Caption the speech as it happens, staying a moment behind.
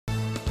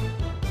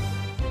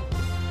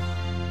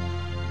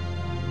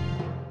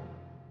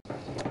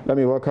let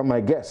me welcome my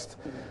guest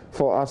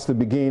for us to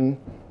begin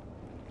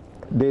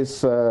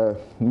this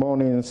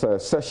morning's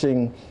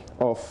session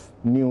of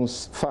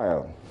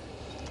Newsfile.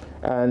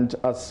 And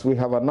as we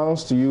have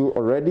announced to you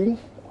already,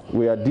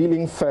 we are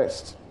dealing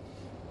first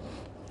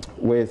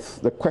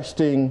with the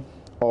question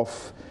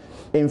of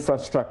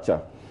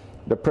infrastructure.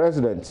 The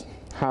President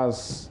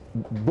has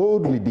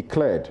boldly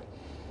declared,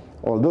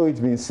 although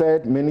it's been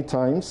said many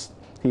times,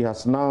 he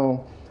has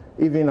now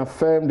even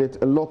affirmed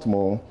it a lot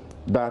more,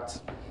 that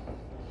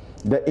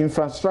the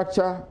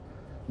infrastructure,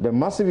 the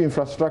massive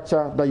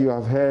infrastructure that you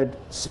have heard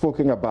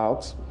spoken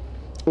about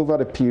over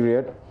the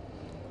period,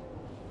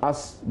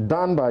 as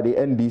done by the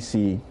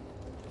NDC,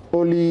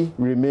 only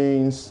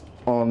remains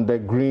on the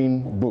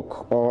Green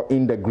Book or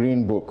in the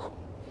Green Book.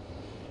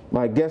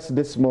 My guests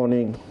this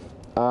morning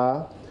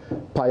are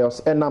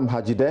Pius Enam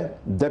Hajide,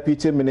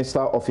 Deputy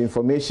Minister of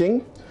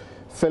Information,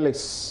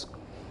 Felix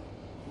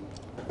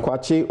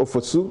Kwachi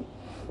Ofosu,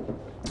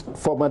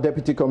 former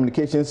Deputy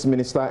Communications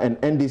Minister and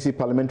NDC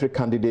parliamentary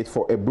candidate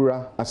for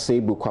Ebura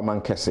Asebu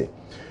Kwamankese.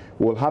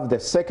 We'll have the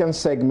second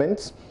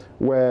segment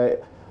where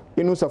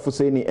Inus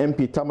Afuseni,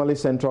 MP, Tamale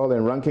Central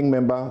and Ranking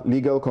Member,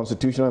 Legal,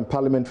 Constitutional and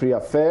Parliamentary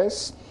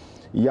Affairs,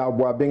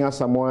 Yabwa Benga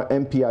Samoa,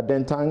 MP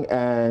Adentang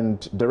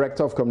and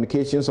Director of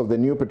Communications of the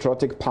New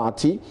Patriotic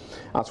Party,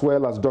 as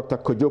well as Dr.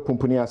 Kojo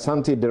Pumpuni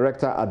Asante,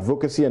 Director,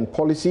 Advocacy and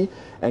Policy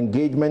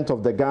Engagement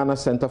of the Ghana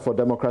Center for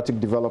Democratic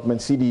Development,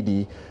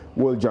 CDD,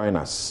 will join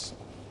us.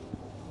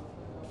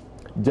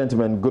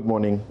 Gentlemen, good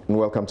morning and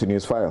welcome to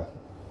Newsfile.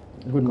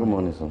 Good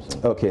morning,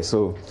 Samson. Okay,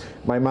 so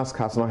my mask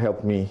has not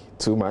helped me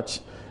too much.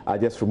 I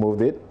just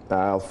removed it.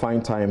 I'll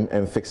find time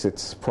and fix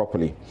it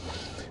properly.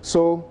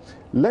 So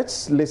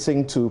let's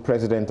listen to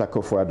President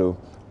Akufo-Addo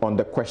on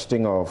the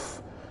question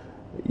of,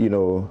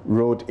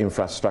 road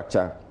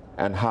infrastructure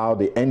and how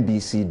the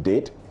NDC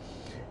did.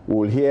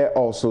 We'll hear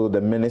also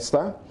the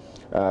Minister,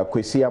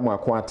 Kwesi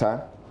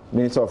Amoakwata,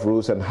 Minister of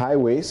Roads and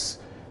Highways,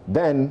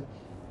 then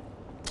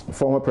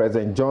former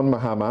President John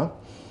Mahama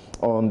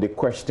on the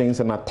questions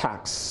and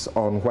attacks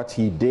on what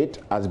he did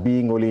as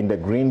being only in the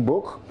Green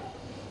Book.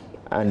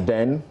 And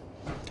then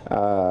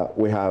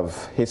we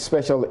have his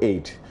special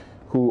aide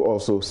who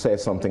also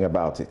says something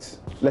about it.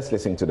 Let's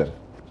listen to them.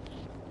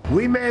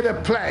 We made a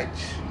pledge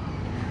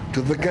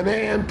to the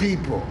Ghanaian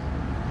people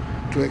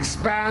to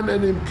expand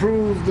and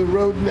improve the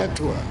road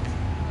network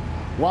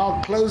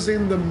while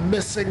closing the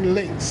missing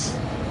links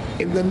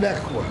in the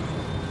network.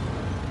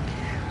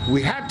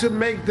 We had to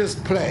make this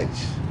pledge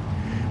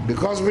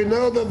because we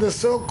know that the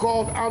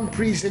so-called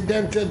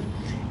unprecedented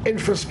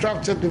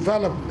infrastructure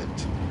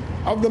development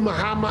of the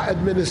Mahama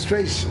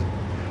administration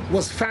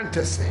was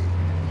fantasy,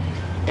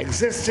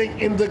 existing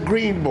in the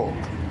Green Book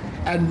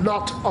and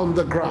not on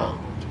the ground.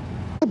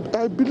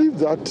 I believe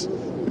that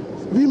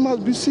we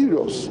must be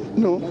serious,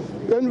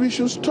 and we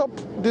should stop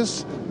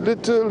this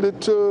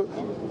little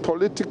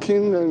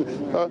politicking and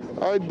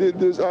I did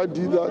this, I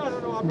did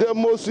that. The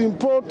most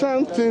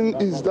important thing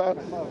is that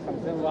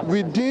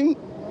within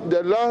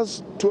the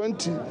last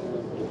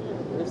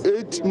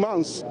 28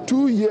 months,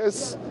 2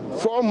 years,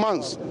 4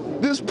 months,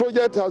 this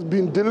project has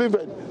been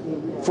delivered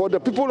for the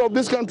people of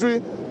this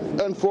country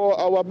and for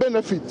our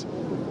benefit.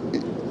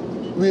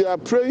 We are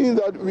praying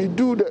that we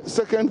do the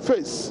second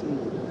phase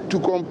to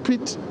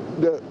complete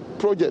the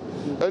project.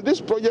 And this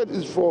project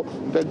is for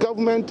the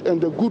government and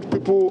the good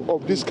people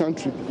of this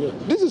country.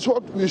 This is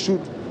what we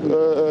should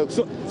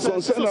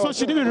So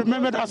should it be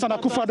remembered as an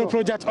Akufo-Addo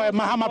project or a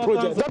Mahama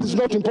project? That is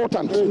not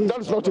important. That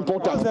is not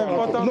important.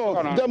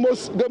 No,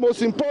 the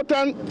most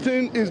important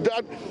thing is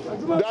that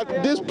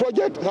this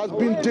project has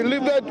been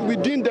delivered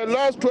within the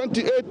last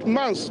 28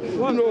 months.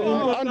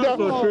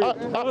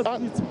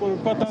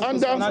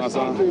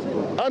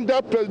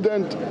 Under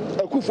President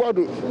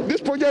Akufo-Addo,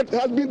 this project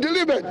has been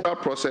delivered. Our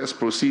process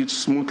proceeds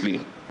smoothly,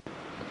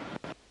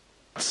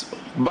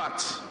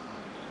 but,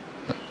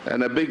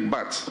 and a big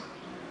but,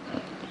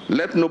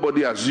 let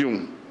nobody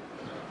assume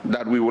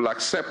that we will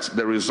accept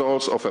the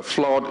results of a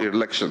flawed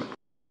election.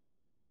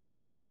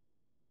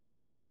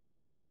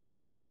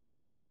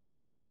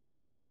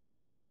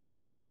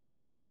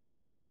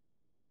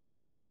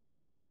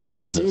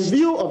 In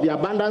view of the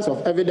abundance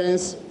of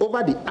evidence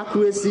over the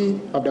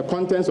accuracy of the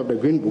contents of the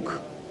Green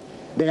Book,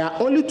 there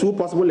are only two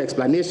possible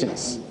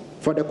explanations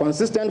for the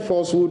consistent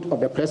falsehood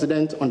of the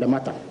President on the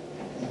matter.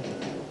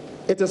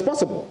 It is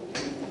possible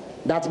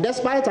that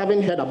despite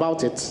having heard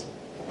about it,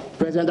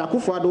 President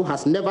Akufo-Addo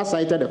has never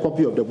cited a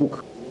copy of the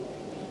book.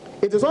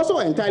 It is also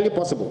entirely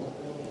possible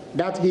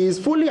that he is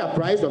fully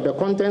apprised of the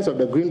contents of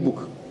the Green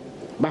Book,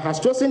 but has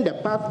chosen the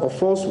path of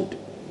falsehood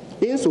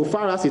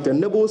insofar as it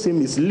enables him to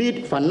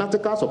mislead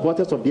fanatical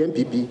supporters of the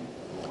NPP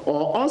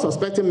or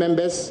unsuspecting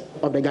members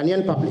of the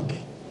Ghanaian public,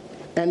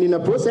 and in the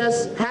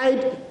process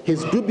hide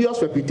his dubious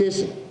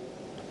reputation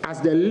as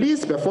the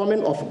least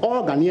performing of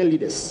all Ghanaian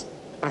leaders,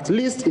 at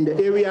least in the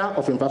area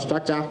of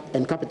infrastructure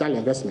and capital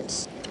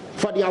investments.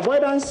 For the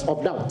avoidance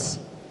of doubts,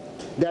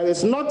 there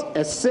is not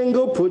a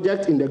single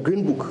project in the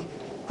Green Book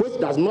which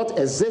does not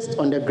exist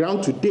on the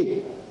ground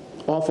today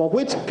or for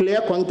which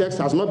clear context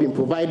has not been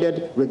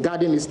provided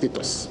regarding its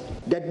status.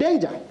 The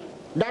danger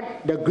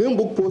that the Green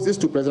Book poses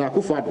to President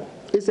Akufo-Addo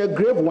is a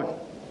grave one,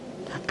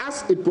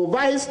 as it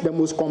provides the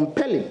most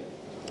compelling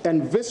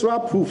and visceral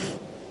proof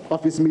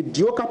of his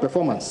mediocre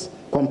performance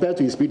compared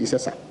to his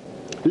predecessor.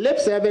 Lip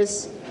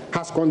service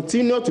has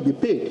continued to be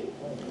paid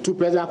to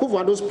President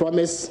Akufo-Addo's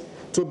promise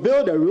to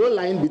build a rail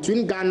line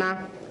between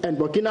Ghana and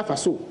Burkina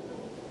Faso.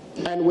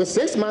 And with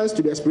 6 months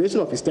to the expiration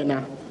of his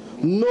tenure,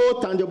 no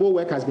tangible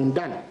work has been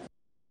done.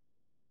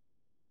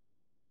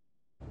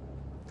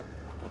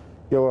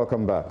 You're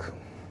welcome back.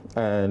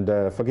 And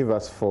forgive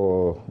us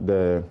for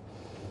the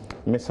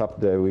mishap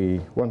there.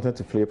 We wanted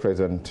to play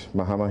President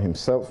Mahama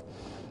himself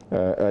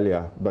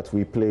earlier, but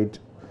we played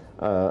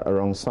a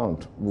wrong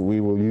sound.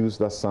 We will use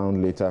that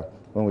sound later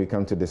when we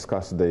come to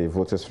discuss the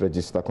voters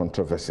register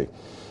controversy.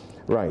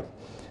 Right.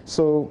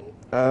 So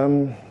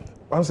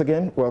once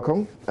again,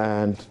 welcome.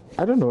 And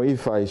I don't know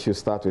if I should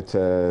start with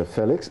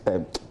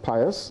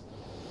Pius.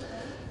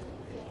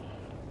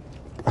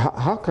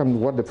 How can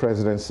what the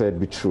president said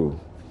be true?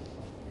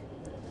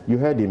 You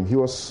heard him. He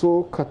was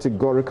so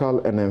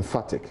categorical and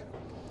emphatic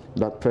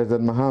that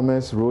President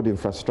Mahama's road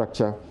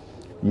infrastructure,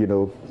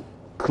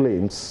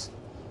 claims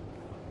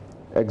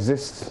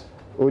exist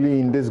only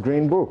in this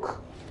green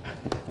book.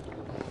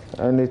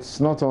 And it's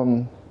not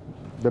on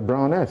the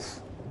brown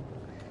earth.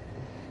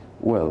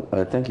 Well,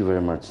 thank you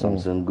very much,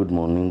 Samson. Good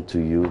morning to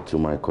you, to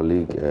my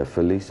colleague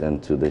Felix,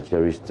 and to the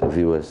cherished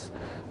viewers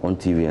on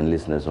TV and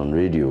listeners on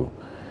radio.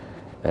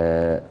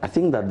 I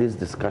think that this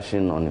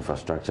discussion on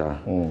infrastructure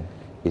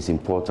is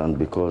important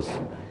because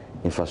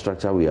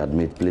infrastructure, we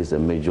admit, plays a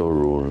major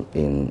role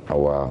in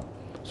our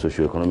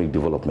socio-economic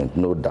development,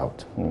 no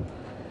doubt.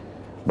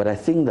 But I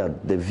think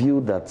that the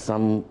view that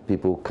some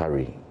people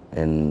carry,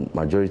 and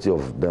majority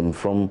of them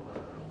from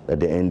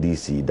the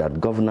NDC,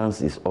 that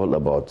governance is all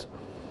about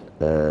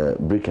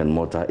brick and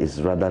mortar,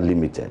 is rather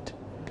limited.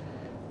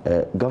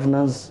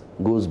 Governance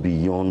goes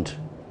beyond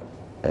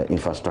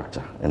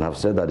infrastructure, and I've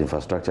said that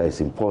infrastructure is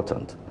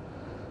important,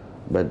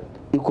 but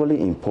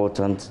equally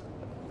important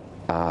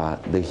are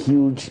the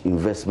huge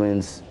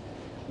investments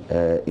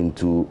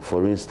into,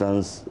 for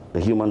instance, the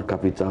human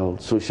capital,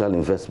 social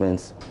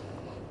investments,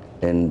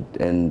 and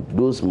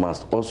those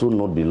must also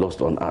not be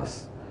lost on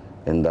us,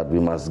 and that we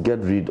must get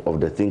rid of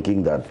the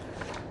thinking that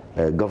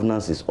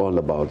governance is all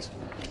about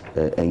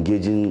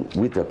engaging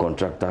with a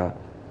contractor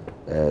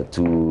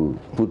to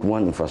put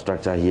one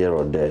infrastructure here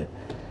or there,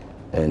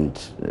 and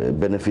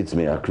benefits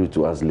may accrue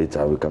to us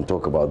later. We can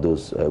talk about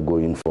those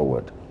going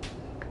forward.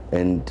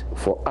 And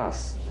for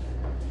us,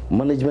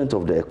 management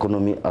of the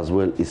economy as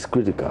well is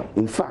critical.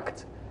 In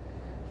fact,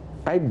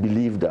 I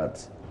believe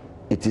that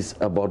it is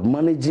about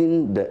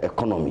managing the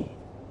economy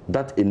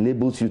that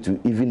enables you to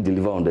even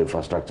deliver on the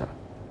infrastructure.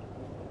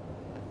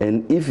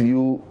 And if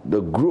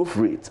the growth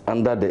rate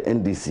under the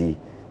NDC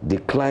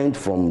declined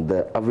from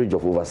the average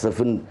of over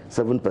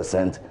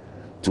 7%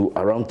 to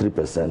around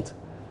 3%,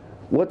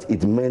 what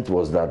it meant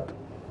was that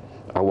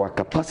our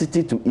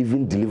capacity to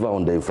even deliver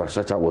on the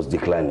infrastructure was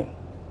declining.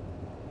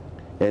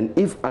 And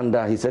if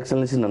under His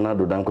Excellency Nana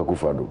Addo Dankwa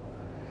Akufo-Addo,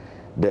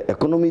 the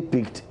economy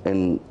peaked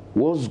and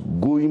was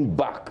going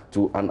back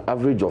to an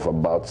average of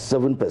about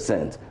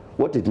 7%,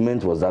 what it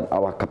meant was that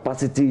our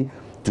capacity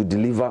to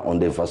deliver on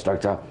the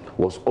infrastructure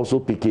was also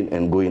peaking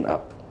and going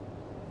up.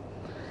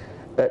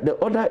 The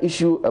other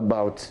issue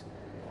about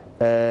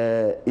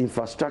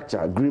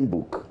infrastructure, Green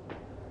Book,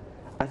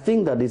 I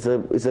think that is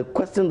a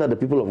question that the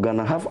people of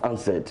Ghana have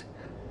answered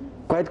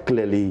quite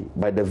clearly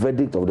by the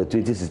verdict of the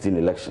 2016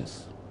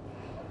 elections.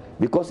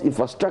 Because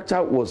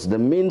infrastructure was the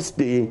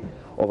mainstay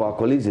of our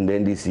colleagues in the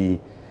NDC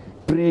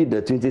pre the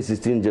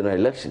 2016 general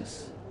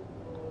elections.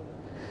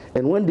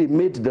 And when they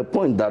made the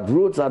point that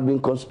roads had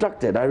been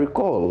constructed, I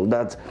recall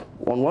that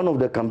on one of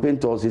the campaign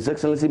tours, His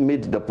Excellency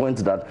made the point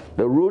that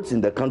the roads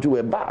in the country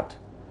were bad.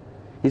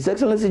 His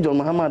Excellency John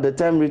Mahama at the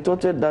time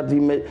retorted that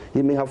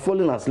he may have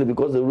fallen asleep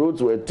because the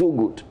roads were too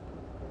good.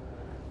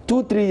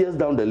 2-3 years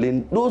down the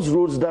lane, those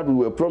roads that we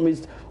were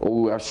promised or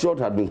we were assured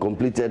had been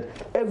completed,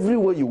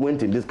 everywhere you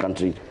went in this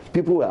country,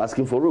 people were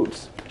asking for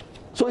roads.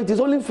 So it is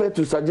only fair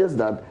to suggest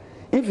that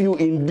if you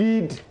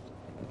indeed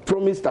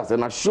promised us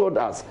and assured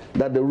us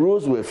that the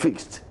roads were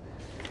fixed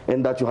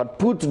and that you had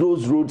put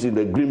those roads in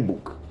the Green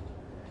Book,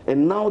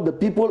 and now the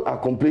people are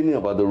complaining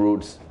about the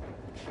roads,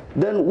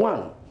 then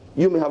one,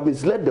 you may have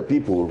misled the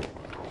people,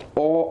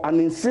 or an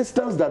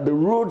insistence that the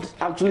road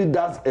actually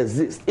does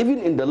exist, even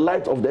in the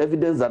light of the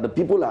evidence that the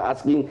people are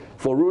asking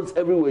for roads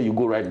everywhere you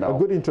go right now. A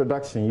good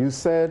introduction. You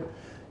said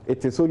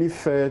it is only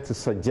fair to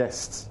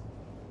suggest.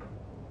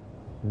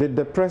 Did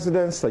the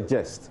president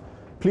suggest?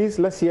 Please,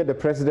 let's hear the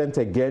president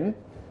again,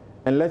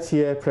 and let's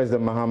hear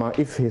President Mahama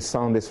if his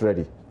sound is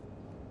ready.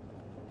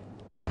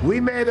 We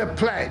made a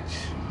pledge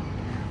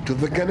to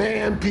the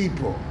Ghanaian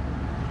people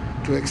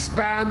to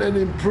expand and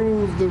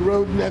improve the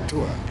road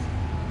network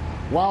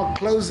while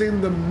closing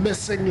the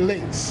missing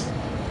links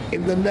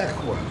in the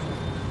network.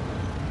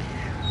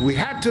 We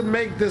had to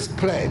make this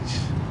pledge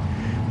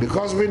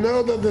because we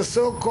know that the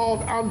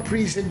so-called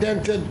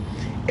unprecedented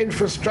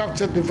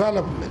infrastructure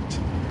development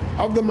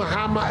of the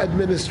Mahama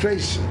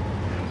administration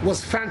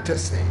was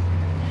fantasy,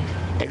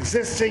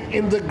 existing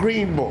in the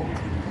Green Book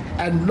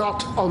and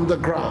not on the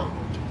ground.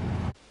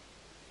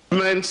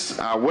 Documents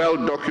are well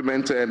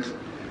documented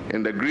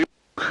in the Green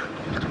Book,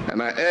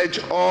 and I urge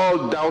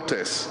all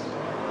doubters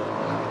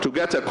to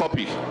get a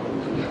copy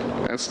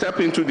and step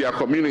into their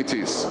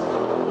communities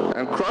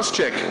and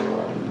cross-check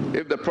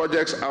if the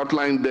projects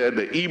outlined there,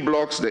 the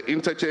e-blocks, the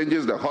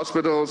interchanges, the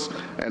hospitals,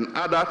 and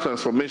other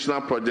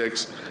transformational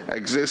projects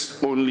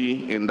exist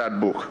only in that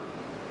book.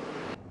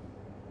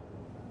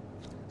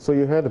 So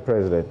you heard the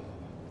president.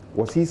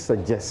 Was he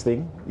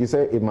suggesting, you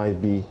said it might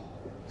be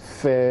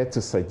fair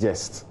to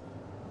suggest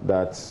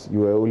that you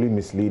were only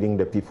misleading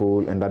the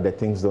people and that the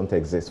things don't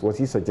exist. Was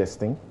he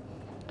suggesting?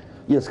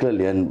 Yes,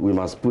 clearly, and we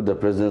must put the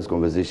president's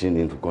conversation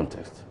into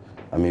context.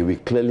 I mean, we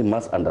clearly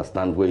must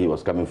understand where he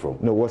was coming from.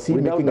 No, was he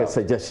making a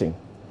suggestion?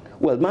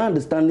 Well, my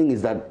understanding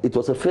is that it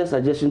was a fair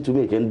suggestion to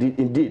make, and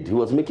indeed, he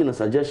was making a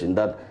suggestion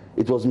that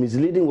it was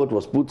misleading what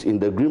was put in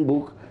the Green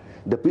Book.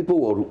 The people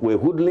were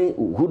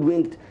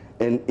hoodwinked,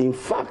 and in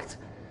fact,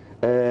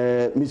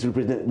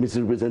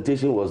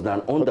 misrepresentation was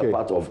done on the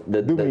part of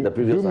the previous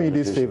administration. Do me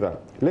this favor.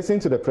 Listen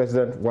to the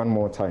president one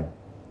more time.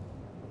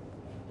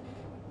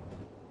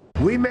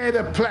 We made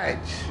a pledge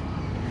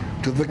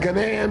to the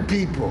Ghanaian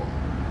people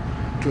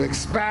to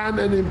expand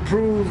and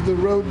improve the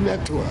road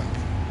network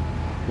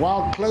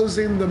while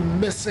closing the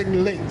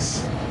missing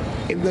links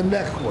in the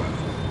network.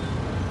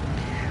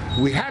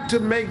 We had to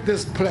make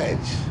this pledge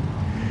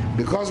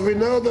because we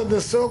know that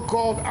the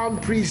so-called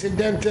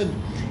unprecedented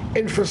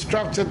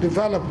infrastructure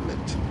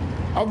development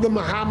of the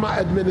Mahama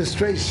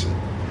administration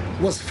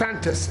was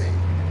fantasy,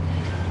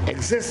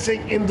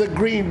 existing in the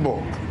Green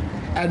Book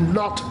and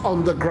not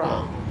on the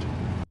ground.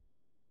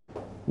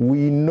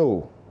 We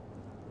know,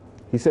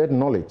 he said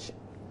knowledge,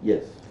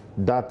 yes,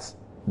 that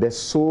the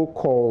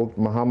so-called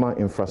Mahama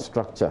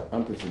infrastructure,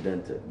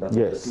 unprecedented, that's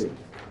yes,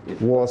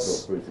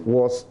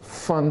 was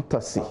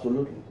fantasy.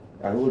 Absolutely,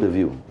 I hold the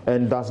view,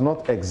 and does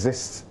not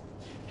exist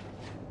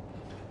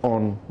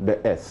on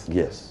the earth.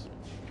 Yes.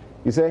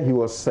 You said he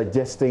was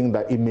suggesting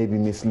that it may be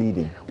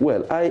misleading.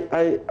 Well,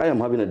 I am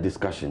having a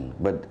discussion,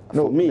 but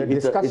no, for me, the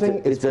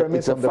discussion is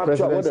premised on the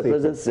president's what the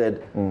president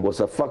said was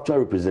a factual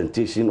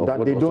representation of that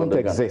what they was don't on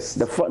exist.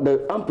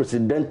 The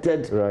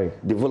unprecedented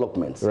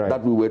developments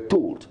that we were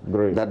told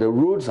that the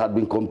roads had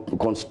been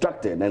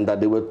constructed and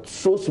that they were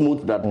so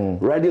smooth that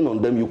riding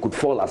on them you could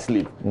fall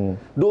asleep.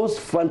 Those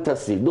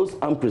fantasy, those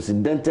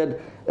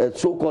unprecedented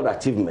so-called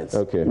achievements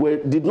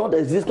did not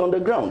exist on the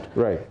ground.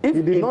 Right. He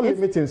did not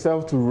limit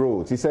himself to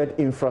roads. He said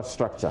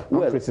infrastructure,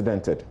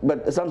 unprecedented.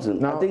 But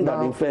Samson, I think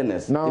that in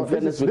fairness,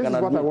 this is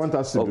what I want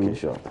us to do.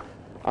 Sure.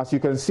 As you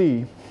can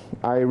see,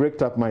 I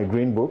raked up my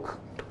Green Book,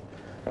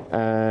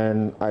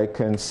 and I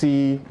can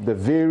see the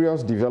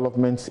various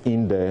developments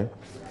in there.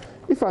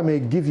 If I may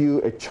give you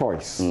a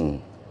choice,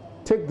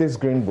 take this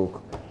Green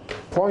Book,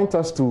 point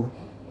us to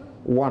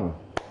one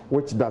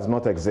which does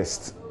not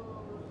exist,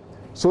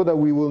 so that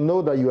we will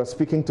know that you are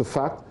speaking to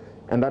fact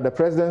and that the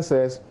president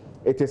says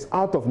it is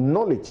out of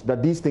knowledge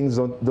that these things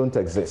don't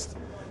exist.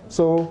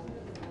 So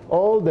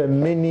all the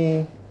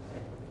many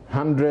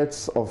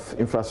hundreds of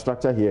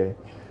infrastructure here,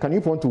 can you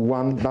point to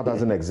one that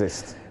doesn't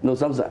exist? No,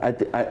 Samson,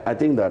 I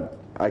think that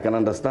I can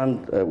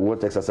understand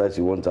what exercise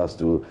you want us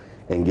to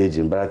engage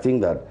in, but I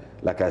think that,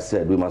 like I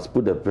said, we must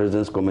put the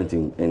president's comment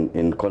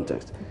in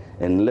context,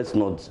 and let's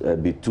not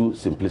be too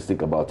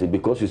simplistic about it,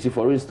 because you see,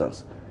 for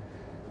instance,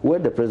 where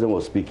the president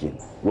was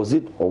speaking, was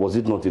it or was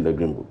it not in the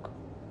Green Book?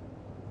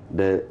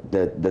 The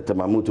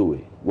Temamuto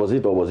way, was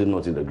it or was it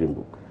not in the Green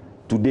Book?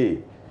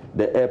 Today,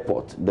 the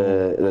airport,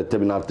 the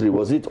Terminal 3,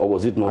 was it or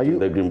was it not in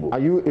the Green Book? Are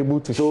you able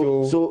to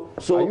show?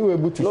 Are you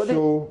able to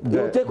show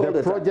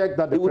the project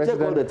that the president? It will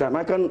take all the time.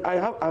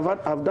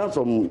 I've done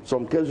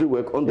some casual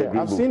work on the Green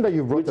Book. I've seen that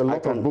you brought a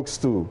lot of books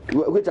too,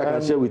 which I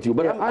can share with you.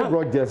 But I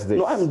brought just this.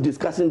 No, I'm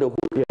discussing the whole.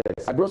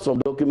 Yes, I brought some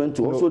document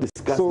to also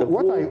discuss. So the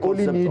what whole I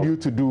only need you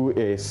to do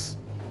is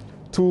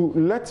to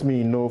let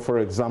me know, for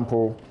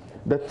example,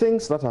 the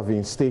things that have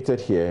been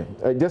stated here.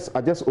 I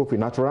just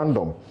open at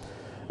random.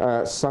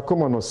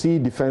 Sakomano Sea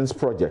Defense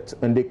Project,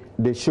 and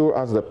they show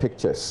us the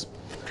pictures.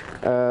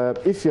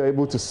 If you're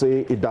able to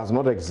say it does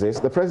not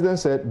exist, the president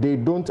said they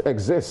don't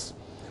exist.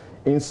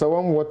 In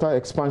Sawam Water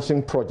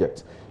Expansion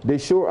Project, they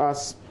show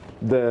us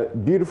the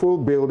beautiful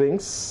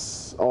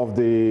buildings of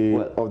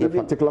the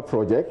particular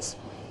project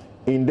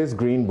in this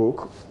Green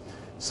Book.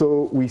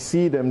 So we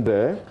see them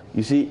there.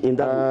 You see, in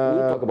that when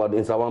we talk about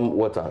in Sawam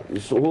Water,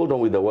 so hold on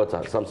with the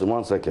water, Samson,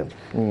 1 second.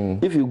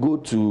 If you go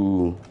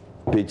to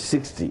page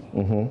 60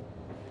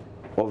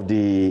 of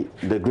the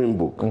Green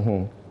Book,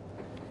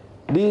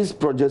 these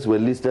projects were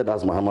listed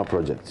as Mahama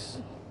projects.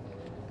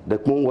 The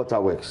Kmon Water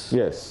Works.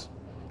 Yes.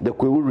 The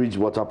Kwewu Ridge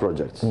Water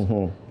Projects.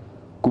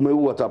 Kumewu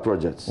Water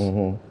Projects.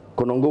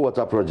 Konongo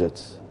Water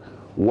Projects.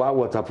 Wa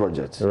Water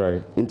Projects.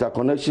 Right.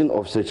 Interconnection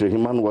of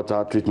Sechehiman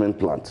Water Treatment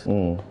Plant.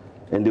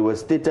 And they were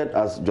stated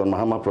as John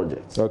Mahama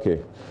projects.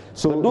 Okay.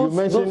 So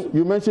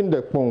you mentioned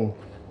the Kmon.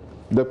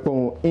 the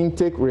Pong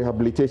Intake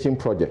Rehabilitation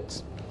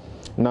Project.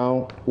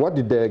 Now, what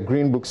did the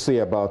Green Book say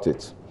about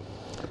it?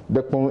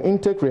 The Pong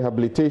Intake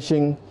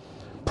Rehabilitation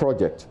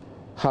Project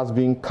has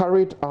been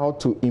carried out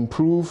to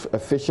improve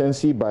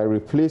efficiency by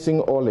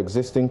replacing all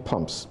existing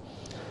pumps.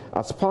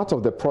 As part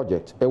of the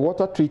project, a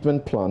water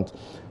treatment plant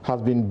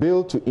has been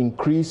built to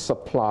increase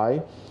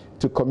supply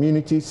to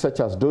communities such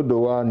as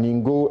Dodowa,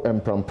 Ningo,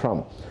 and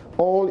Prampram,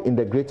 all in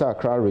the Greater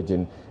Accra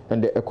region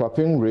and the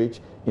Ekwaping Ridge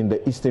in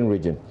the Eastern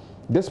region.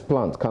 This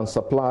plant can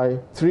supply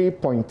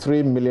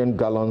 3.3 million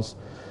gallons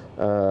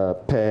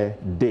per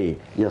day.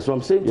 Yes, so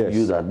I'm saying to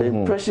you that the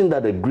impression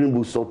that the Green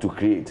Book sought to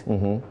create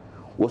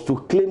was to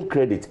claim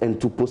credit and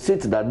to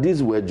posit that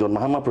these were John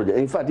Mahama projects.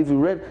 In fact, if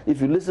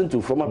you listen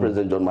to former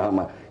President John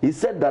Mahama, he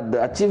said that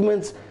the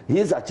achievements,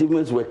 his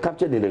achievements were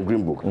captured in the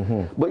Green Book.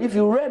 But if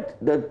you read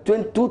the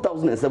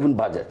 2007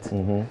 budget,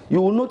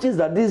 you will notice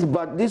that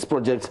these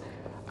projects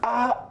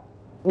are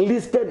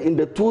listed in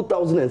the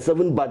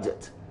 2007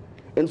 budget.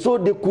 And so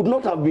they could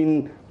not have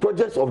been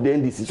projects of the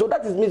NDC. So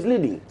that is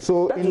misleading.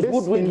 So in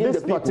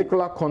this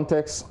particular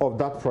context of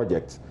that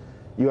project,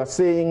 you are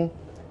saying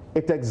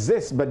it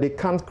exists, but they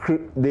can't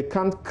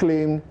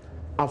claim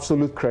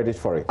absolute credit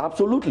for it.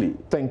 Absolutely.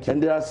 Thank you.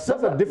 And there are that's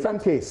a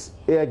different case.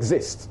 It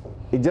exists.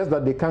 It's just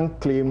that they can't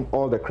claim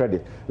all the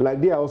credit. Like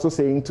they are also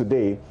saying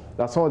today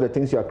that some of the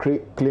things you are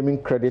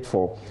claiming credit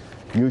for,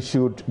 you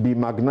should be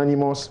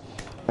magnanimous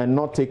and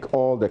not take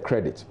all the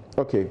credit.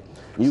 Okay.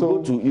 You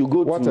go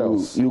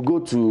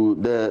to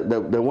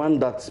the one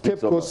that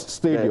speaks Cape Coast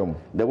Stadium.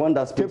 The one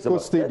that speaks Cape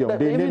Coast Stadium.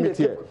 They name it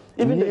here.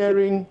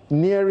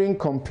 Nearing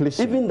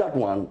completion. Even that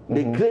one,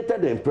 they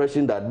created the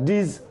impression that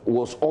this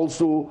was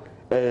also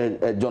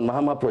a John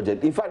Mahama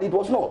project. In fact, it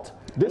was not.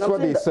 This is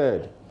what they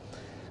said.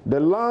 The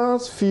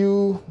last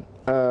few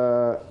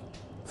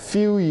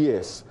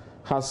years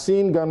has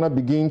seen Ghana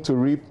begin to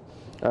reap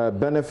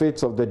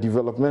benefits of the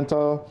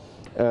developmental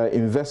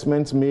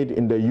investments made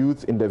in the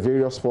youth in the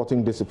various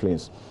sporting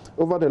disciplines.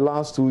 Over the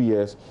last 2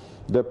 years,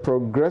 the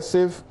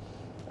progressive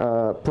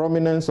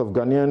prominence of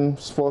Ghanaian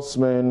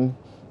sportsmen,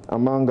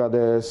 among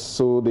others,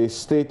 so they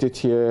state it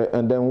here,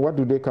 and then what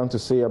do they come to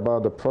say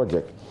about the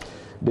project?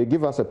 They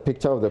give us a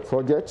picture of the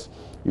project.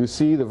 You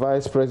see the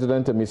Vice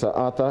President and Mr.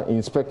 Arthur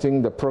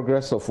inspecting the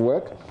progress of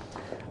work.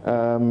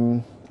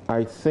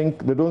 I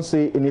think they don't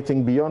say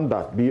anything beyond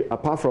that,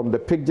 apart from the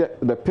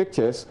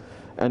pictures,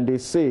 and they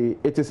say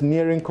it is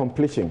nearing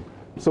completion.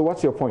 So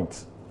what's your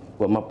point?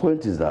 Well, my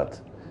point is that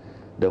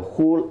the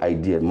whole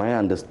idea, my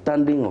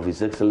understanding of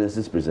His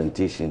Excellency's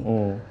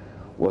presentation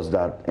was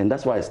that, and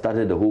that's why I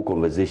started the whole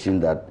conversation,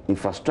 that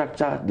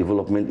infrastructure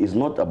development is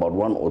not about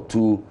one or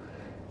two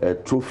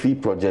trophy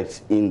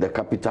projects in the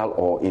capital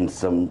or in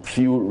some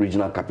few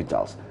regional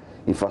capitals.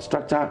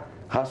 Infrastructure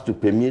has to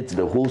permeate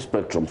the whole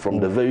spectrum from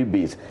the very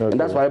base. Okay. And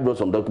that's why I brought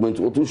some documents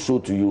to show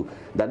to you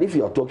that if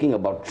you are talking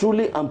about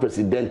truly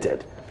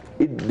unprecedented,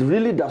 it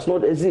really does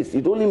not exist.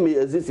 It only may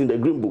exist in the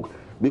Green Book.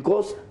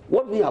 Because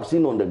what we have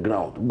seen on the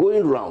ground,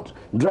 going around,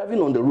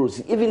 driving on the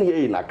roads, even here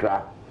in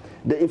Accra,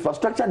 the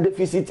infrastructure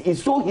deficit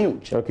is so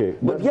huge. Okay.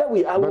 But here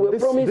we are, we were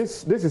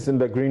promised. This is in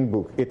the Green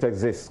Book. It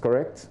exists,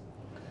 correct?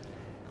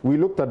 We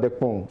looked at the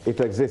Pong. It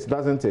exists,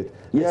 doesn't it?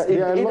 Yeah, it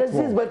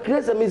exists, but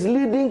creates a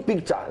misleading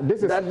picture.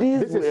 This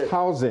is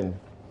housing.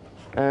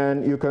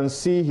 And you can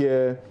see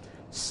here,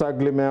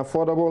 Saglime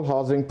Affordable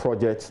Housing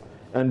Project,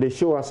 and they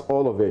show us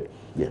all of it.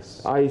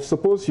 Yes. I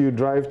suppose you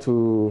drive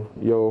to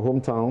your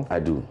hometown. I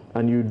do.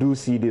 And you do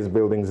see these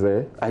buildings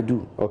there? I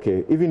do.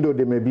 Okay. Even though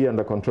they may be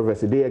under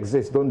controversy, they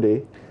exist, don't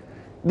they?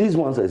 These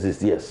ones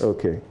exist, yes.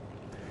 Okay.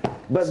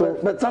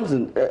 But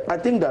Samson, I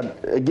think that,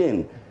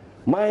 again,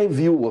 my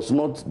view was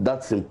not that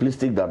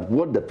simplistic, that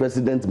what the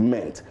president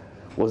meant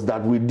was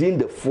that within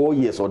the 4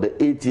 years or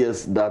the 8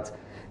 years that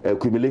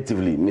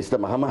cumulatively Mr.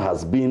 Mahama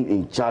has been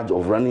in charge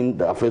of running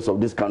the affairs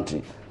of this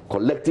country,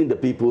 collecting the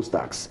people's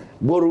tax,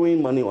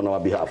 borrowing money on our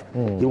behalf,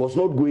 he was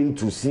not going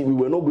to see, we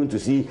were not going to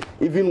see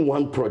even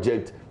one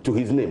project to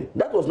his name.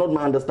 That was not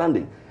my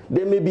understanding.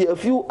 There may be a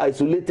few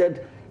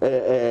isolated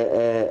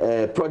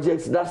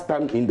projects that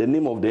stand in the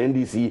name of the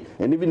NDC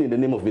and even in the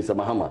name of Mr.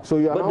 Mahama. So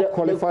you are now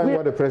qualifying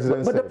what the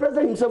president said. But the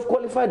president himself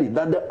qualified it,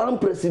 that the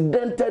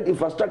unprecedented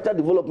infrastructure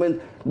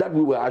development that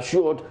we were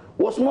assured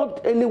was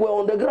not anywhere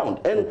on the ground.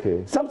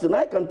 And something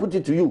I can put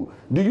it to you.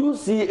 Do you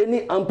see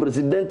any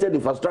unprecedented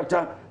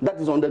infrastructure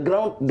that is on the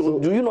ground?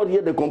 Do you not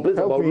hear the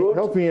complaints about roads?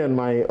 Help me and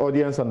my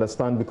audience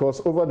understand,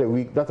 because over the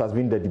week that has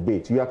been the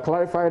debate. You are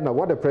clarifying that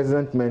what the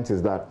president meant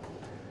is that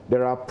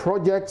there are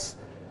projects.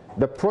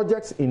 The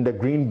projects in the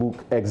Green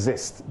Book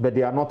exist, but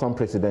they are not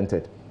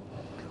unprecedented.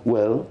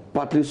 Well,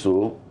 partly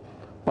so.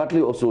 Partly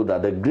also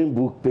that the Green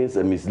Book paints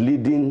a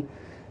misleading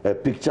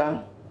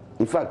picture.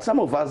 In fact,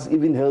 some of us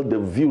even held the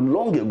view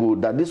long ago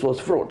that this was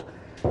fraud.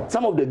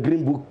 Some of the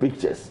Green Book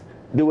pictures,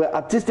 they were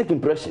artistic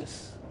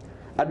impressions.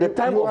 At the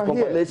time of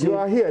compilation, you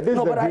are here. This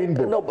is the Green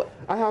Book.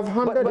 I have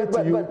handed it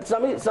to you,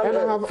 and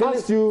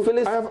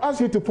I have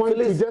asked you to point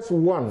to just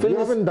one. You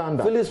haven't done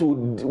that. Phyllis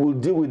will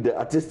deal with the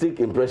artistic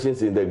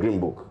impressions in the Green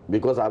Book,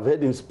 because I've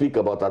heard him speak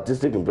about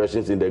artistic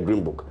impressions in the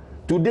Green Book.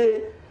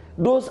 Today,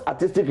 those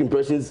artistic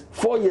impressions,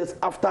 4 years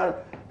after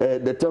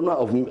the tenure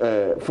of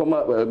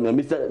former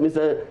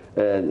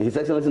His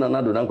Excellency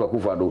Nana Addo Dankwa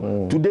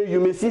Akufo-Addo, today you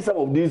may see some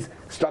of these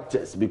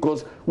structures,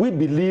 because we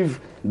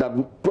believe that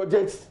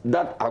projects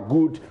that are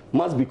good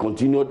must be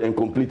continued and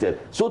completed.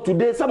 So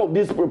today some of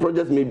these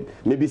projects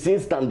may be seen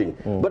standing,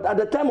 but at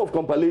the time of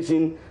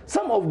compilation,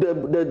 some of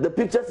the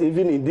pictures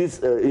even in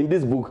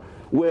this book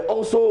were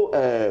also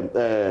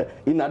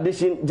in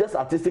addition just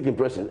artistic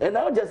impressions. And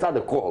I just had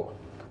a call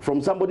from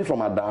somebody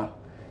from Ada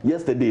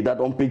yesterday that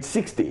on page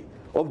 60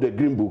 of the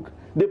Green Book,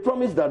 they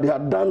promised that they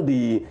had done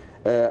the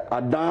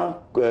Ada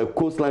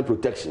coastline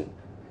protection.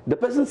 The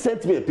person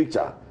sent me a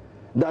picture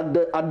that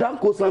the Ada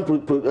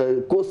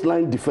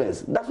coastline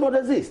defense does not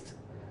exist.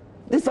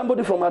 This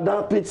somebody from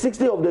Ada, page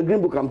 60 of the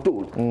Green Book, I'm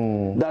told,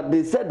 that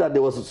they said that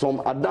there was some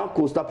Ada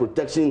coastal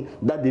protection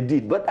that they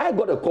did. But I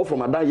got a call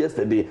from Ada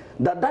yesterday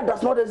that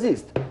does not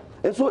exist.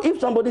 And so if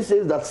somebody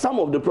says that some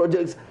of the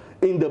projects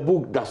in the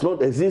book does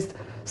not exist,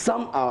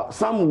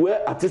 some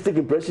were artistic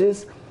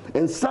impressions,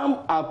 and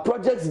some are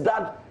projects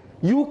that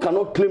you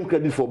cannot claim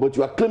credit for, but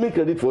you are claiming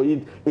credit for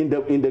it in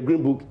the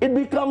Green Book, it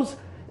becomes,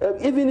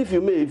 even if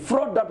you may,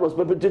 fraud that was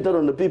perpetrated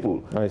on the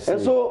people. I see.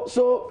 And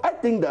so I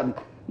think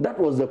that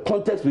was the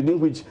context within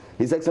which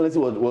His Excellency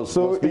was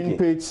speaking. In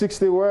page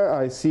 60, where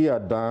I see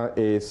Ada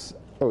is,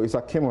 it's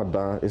Akim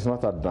Ada, it's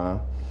not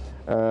Ada.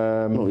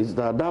 No, it's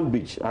the Adam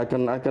Beach. I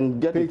can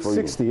get it for you.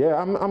 Page 60,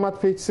 yeah, I'm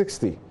at page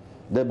 60.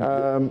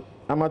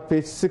 I'm at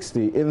page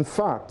 60. In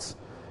fact,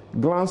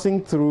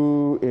 glancing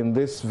through in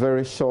this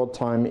very short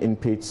time in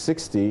page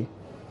 60,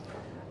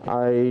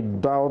 I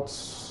doubt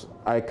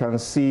I can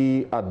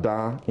see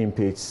Ada in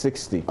page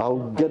 60.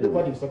 I'll get it.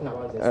 What he's talking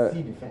about is a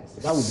sea defense.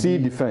 That would sea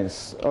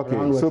defense.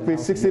 Okay, so page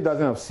 60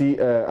 doesn't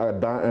have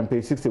Ada, and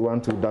page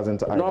 61 too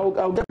doesn't either. No,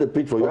 I'll get the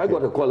page for you. Okay. I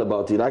got a call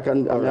about it. I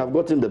mean, I've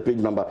gotten the page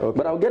number,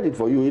 but I'll get it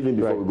for you even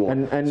before we go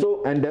on.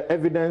 And the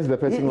evidence the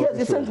person yes,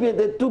 he sent me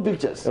the 2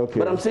 pictures. Okay.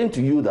 But I'm saying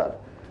to you that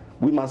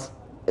we must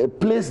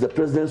place the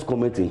president's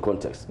comment in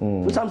context.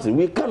 For something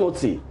we cannot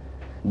see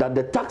that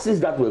the taxes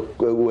that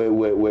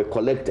were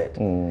collected,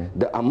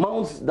 the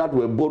amounts that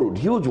were borrowed,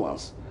 huge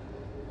ones,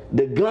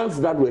 the grants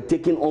that were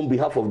taken on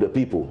behalf of the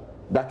people,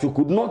 that you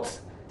could not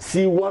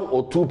see 1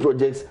 or 2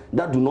 projects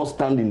that do not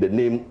stand in the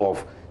name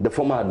of the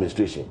former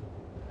administration.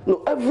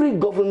 No, every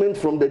government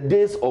from the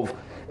days of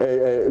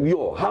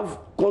have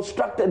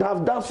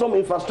done some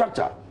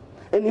infrastructure.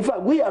 And in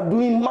fact, we are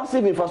doing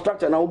massive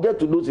infrastructure, and I'll get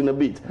to those in a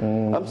bit.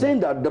 I'm saying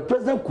that the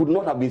president could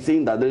not have been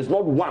saying that there is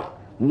not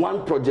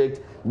one project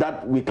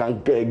that we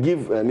can give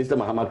Mr.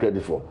 Mahama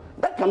credit for.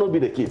 That cannot be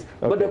the case.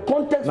 Okay. But the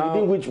context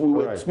within which we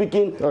were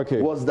speaking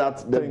was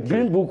that the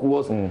Green Book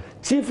was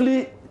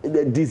chiefly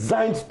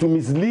designed to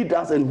mislead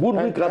us and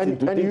hoodwink us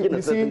into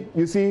thinking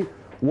you see,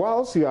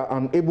 whilst you are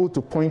unable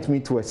to point me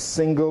to a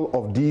single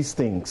of these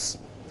things,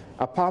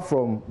 apart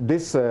from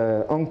this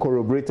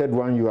uncorroborated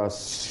one you are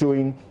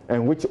showing,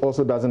 and which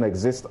also doesn't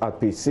exist at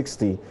page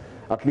 60,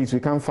 at least we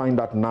can't find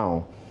that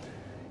now,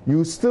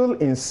 you still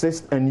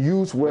insist and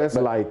use words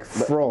like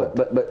fraud.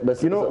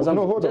 But you know,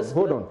 no,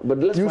 hold on.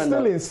 But you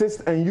still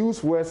insist and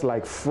use words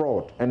like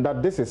fraud, and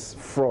that this is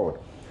fraud.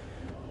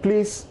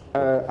 Please,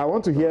 I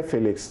want to hear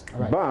Felix,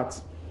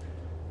 but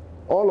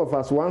all of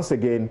us, once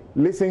again,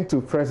 listen to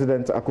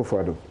President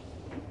Akufo-Addo.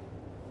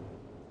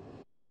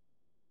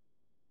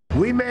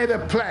 We made a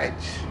pledge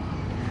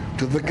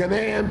to the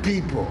Ghanaian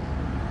people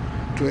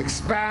to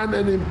expand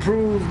and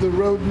improve the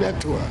road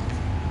network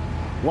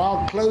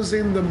while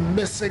closing the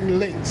missing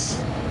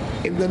links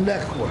in the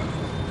network.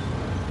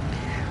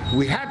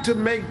 We had to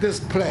make this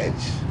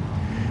pledge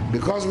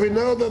because we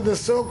know that the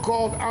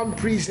so-called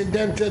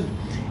unprecedented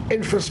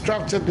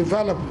infrastructure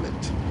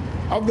development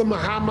of the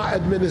Mahama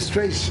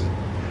administration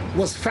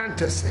was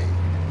fantasy,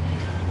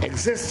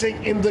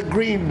 existing in the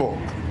Green Book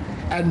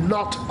and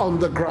not on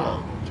the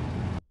ground.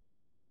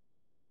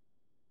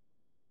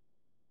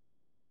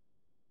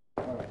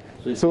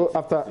 So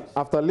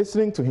after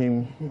listening to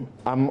him,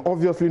 I'm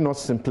obviously not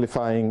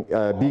simplifying,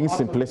 being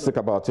simplistic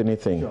about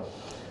anything.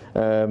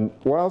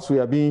 Whilst we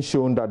are being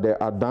shown that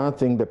the Adan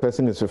thing the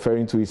person is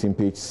referring to is in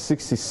page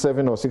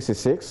 67 or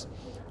 66,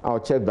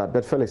 I'll check that.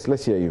 But Felix,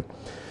 let's hear you.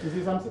 You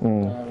see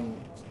something?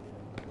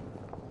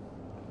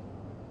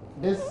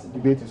 This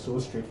debate is so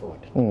straightforward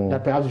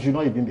that perhaps you should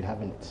not even be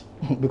having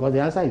it because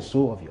the answer is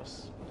so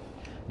obvious.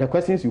 The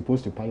questions you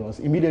pose to Pius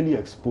immediately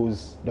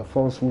expose the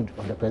falsehood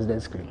of the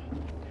president's claim.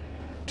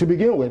 To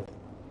begin with,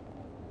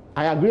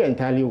 I agree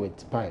entirely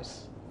with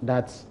Pius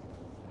that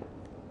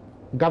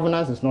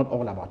governance is not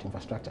all about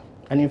infrastructure.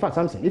 And in fact,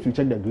 something, if you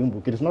check the Green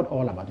Book, it is not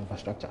all about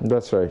infrastructure.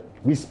 That's right.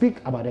 We speak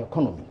about the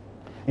economy.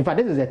 In fact,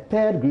 this is the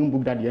 3rd Green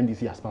Book that the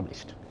NDC has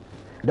published.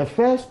 The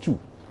first 2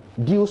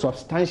 deal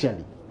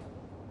substantially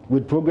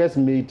with progress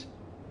made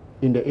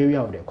in the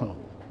area of the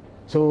economy.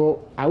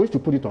 So I wish to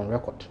put it on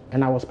record,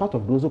 and I was part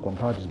of those who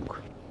compiled this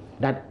book,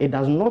 that it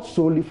does not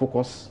solely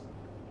focus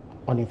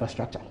on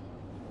infrastructure.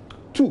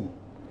 2,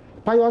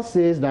 Pius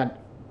says that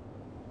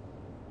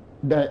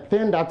the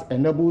thing that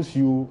enables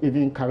you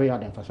even carry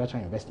out infrastructure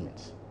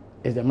investments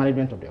is the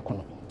management of the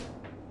economy.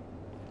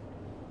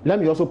 Let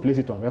me also place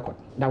it on record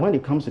that when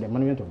it comes to the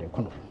management of the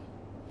economy,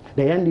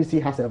 the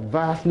NDC has a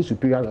vastly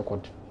superior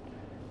record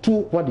to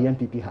what the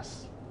NPP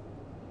has.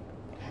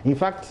 In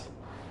fact,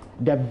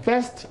 the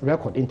best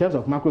record in terms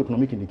of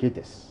macroeconomic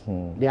indicators,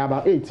 there are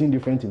about 18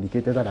 different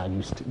indicators that are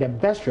used. The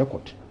best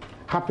record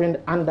happened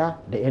under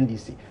the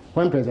NDC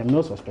when President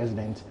Mills was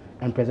president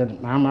and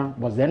President Mahama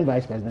was then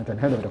vice president and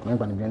head of the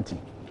economic management team.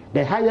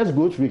 The highest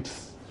growth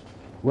rates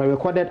were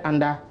recorded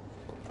under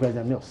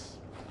President Mills.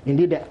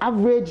 Indeed, the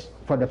average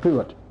for the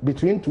period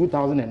between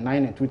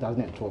 2009 and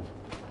 2012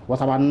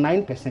 was about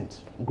 9%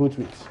 growth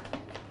rate.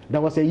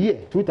 There was a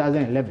year,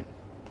 2011,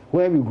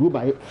 where we grew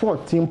by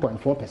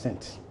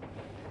 14.4%.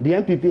 The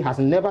NPP has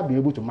never been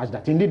able to match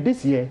that. Indeed,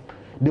 this year,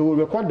 they will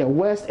record the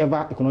worst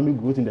ever economic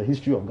growth in the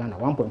history of Ghana,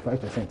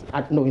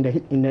 1.5%. No,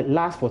 in the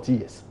last 40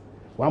 years,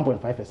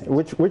 1.5%.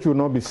 Which will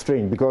not be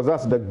strange because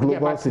that's the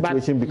global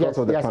situation because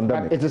of the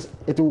pandemic.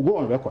 It will go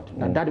on record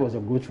that was a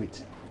growth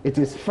rate. It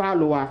is far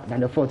lower than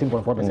the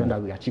 14.4%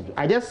 that we achieved.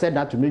 I just said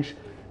that to make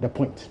the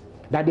point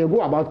that they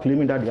go about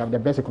claiming that they have the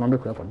best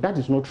economic record. That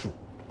is not true.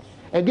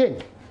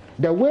 Again,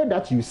 the way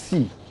that you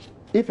see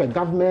if a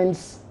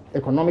government's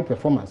economic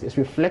performance is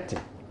reflecting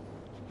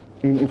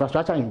in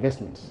infrastructure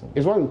investments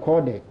is what we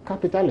call the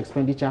capital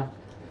expenditure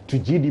to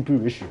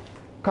GDP ratio,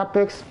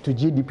 capex to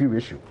GDP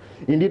ratio.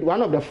 Indeed,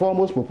 one of the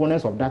foremost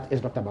proponents of that is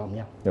Dr.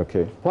 Baumia.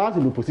 Okay. Whilst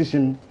in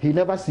opposition, he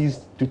never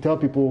ceased to tell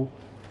people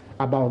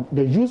about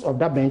the use of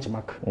that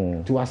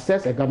benchmark to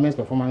assess a government's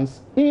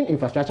performance in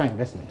infrastructure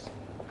investments.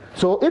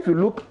 So if you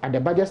look at the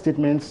budget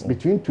statements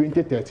between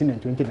 2013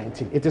 and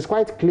 2019, it is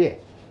quite clear.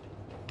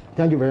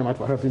 Thank you very much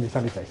for helping me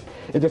sanitize.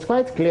 It is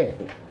quite clear,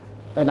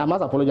 and I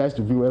must apologize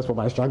to viewers for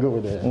my struggle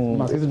with the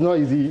mask. It's not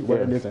easy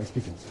when I'm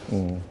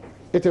speaking.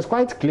 It is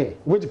quite clear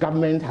which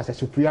government has a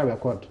superior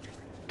record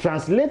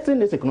translating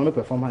this economic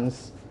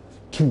performance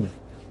to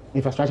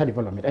infrastructure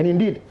development. And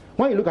indeed,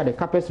 when you look at the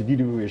capex to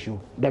GDP ratio,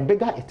 the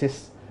bigger it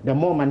is, the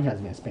more money has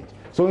been spent.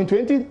 So in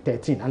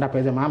 2013, under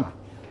President Mahama,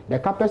 the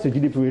capex to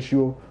GDP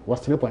ratio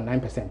was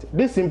 3.9%.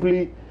 This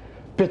simply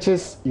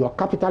pitches your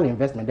capital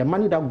investment, the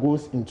money that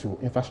goes into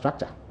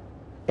infrastructure,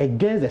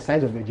 against the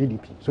size of your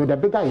GDP. So the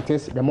bigger it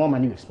is, the more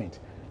money you spent.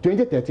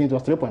 2013 it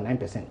was 3.9%.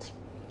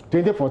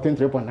 2014,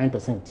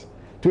 3.9%.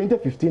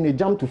 2015, it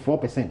jumped to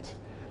 4%.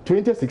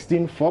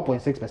 2016,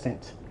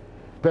 4.6%.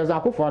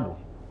 President Akufo-Addo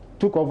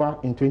took over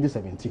in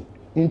 2017.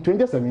 In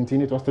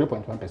 2017, it was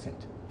 3.1%,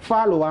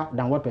 far lower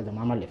than what President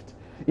Mahama left.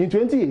 In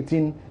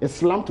 2018, it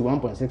slumped to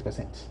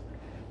 1.6%.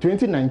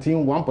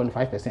 2019,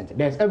 1.5%.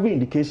 There's every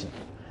indication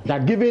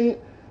that given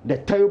the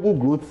terrible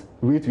growth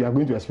rate we are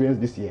going to experience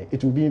this year,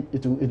 it will be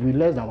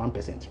less than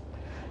 1%.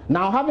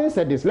 Now, having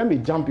said this, let me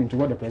jump into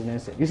what the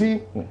president said. You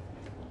see,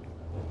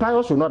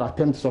 Pius should not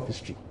attempt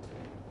sophistry.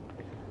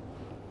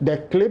 The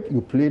clip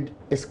you played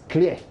is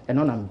clear and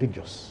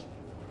unambiguous.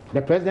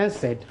 The president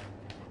said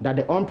that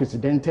the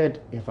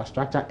unprecedented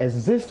infrastructure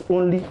exists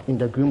only in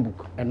the Green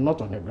Book and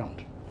not on the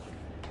ground.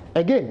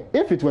 Again,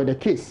 if it were the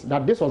case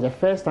that this was the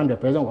first time the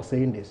president was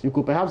saying this, you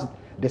could perhaps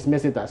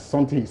dismiss it as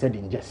something he said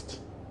in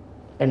jest.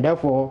 And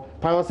therefore,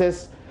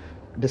 Pius's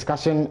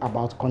discussion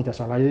about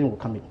contextualization will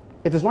come in.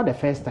 It is not the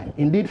first time.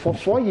 Indeed, for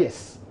 4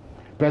 years,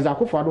 President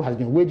Akufo-Addo has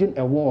been waging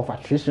a war of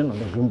attrition on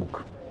the Green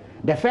Book.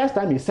 The first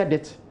time he said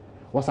it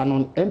was on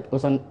an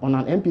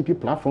NPP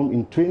platform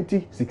in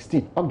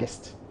 2016,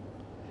 August.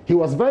 He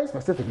was very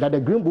specific that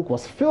the Green Book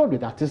was filled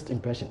with artist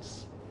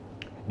impressions.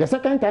 The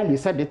second time he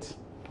said it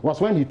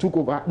was when he took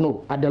over,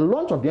 at the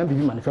launch of the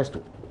NPP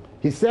manifesto.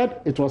 He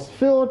said it was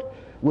filled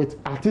with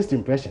artist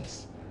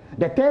impressions.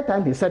 The third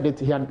time he said it,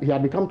 he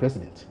had become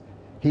president.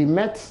 He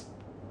met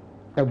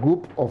a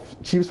group of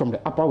chiefs from the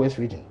Upper West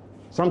region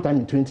sometime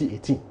in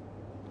 2018.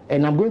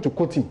 And I'm going to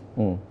quote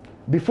him.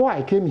 Before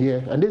I came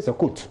here, and this is a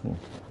quote,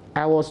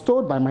 I was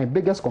told by my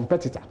biggest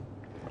competitor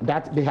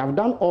that they have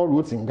done all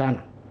roads in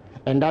Ghana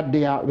and that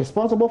they are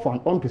responsible for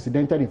an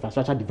unprecedented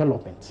infrastructure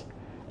development.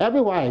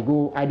 Everywhere I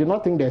go, I do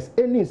not think there's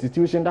any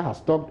institution that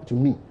has talked to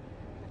me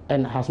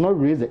and has not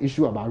raised the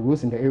issue about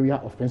roads in the area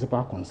of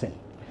principal concern.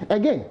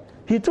 Again,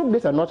 he took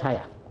this a notch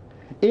higher.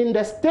 In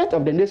the State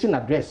of the Nation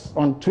address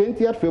on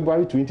 20th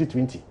February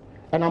 2020,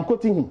 and I'm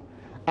quoting him,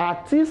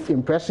 artist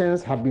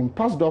impressions have been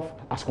passed off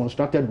as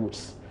constructed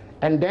roads.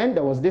 And then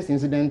there was this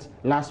incident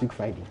last week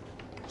Friday.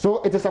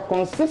 So it is a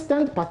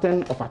consistent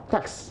pattern of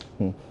attacks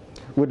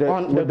with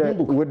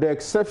the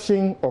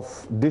exception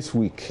of this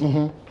week.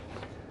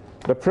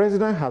 The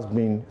president has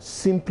been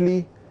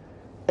simply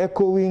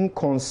echoing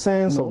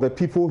concerns of the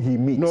people he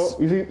meets. No,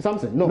 you see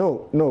something?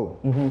 No.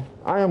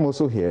 I am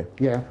also here.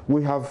 Yeah.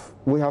 We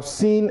have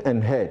seen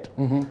and heard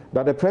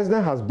that the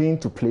president has been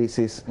to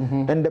places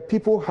and the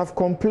people have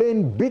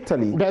complained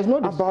bitterly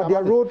about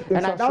their road infrastructure.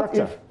 And I doubt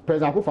if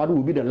President Akufo-Addo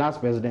will be the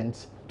last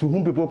president to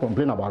whom people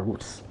complain about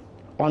roads.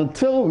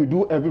 Until we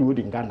do every road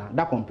in Ghana,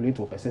 that complaint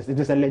will persist. It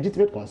is a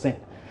legitimate concern.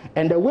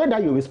 And the way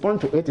that you respond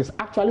to it is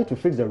actually to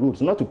fix the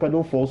roads, not to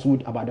peddle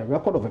falsehood about the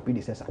record of a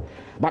predecessor.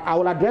 But I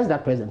will address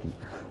that presently.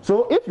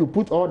 So if you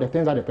put all the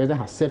things that the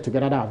president has said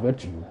together that I've read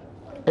to you,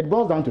 it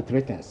boils down to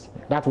three things.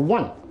 That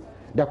one,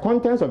 the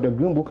contents of the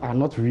Green Book are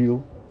not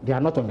real, they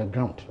are not on the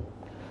ground.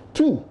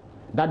 Two,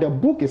 that the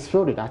book is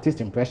filled with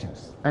artist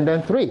impressions. And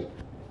then three,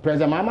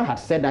 President Mahama had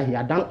said that he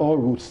had done all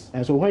routes.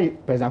 And so when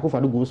President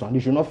Akufo-Addo goes on, he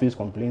should not face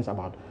complaints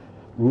about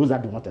rules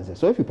that do not exist.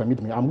 So if you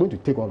permit me, I'm going to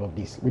take all of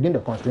this within the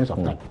constraints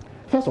of time.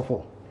 First of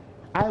all,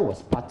 I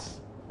was part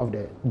of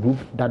the group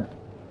that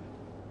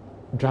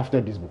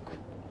drafted this book.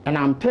 And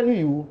I'm telling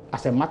you,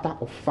 as a matter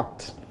of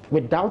fact,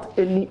 without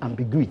any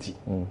ambiguity,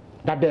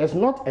 that there is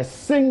not a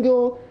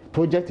single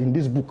project in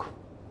this book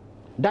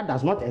that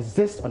does not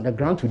exist on the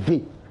ground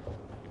today,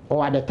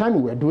 or at the time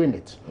we were doing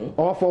it,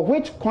 or for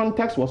which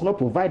context was not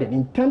provided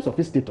in terms of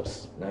its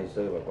status. Now you talk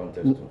about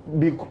context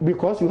too.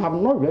 Because you have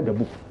not read the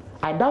book.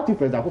 I doubt if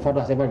President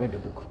Akufo-Addo has ever read the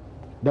book.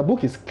 The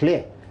book is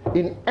clear.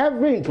 In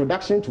every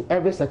introduction to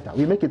every sector,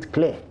 we make it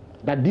clear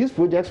that these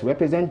projects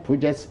represent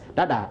projects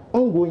that are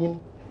ongoing,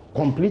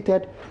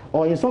 completed,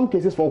 or in some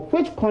cases for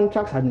which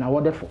contracts have been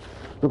awarded for.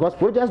 Because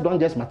projects don't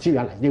just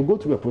materialize, they go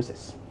through a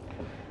process.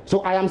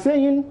 So I am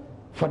saying,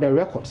 for the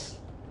records,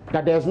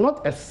 that there's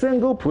not a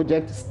single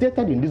project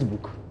stated in this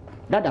book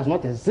that does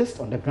not exist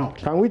on the ground.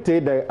 Can we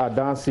take the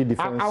Adansi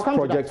Defense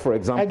Project, for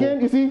example?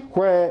 Again, you see,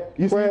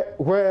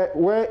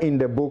 where in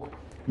the book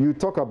you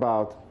talk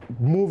about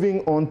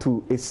moving on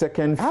to a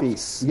second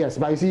phase. Yes,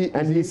 but you see,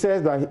 and he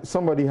says that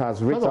somebody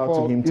has reached out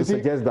to him to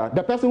suggest that.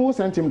 The person who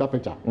sent him that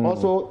picture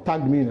also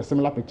tagged me in a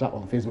similar picture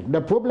on Facebook.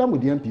 The problem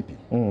with the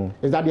NPP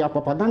is that their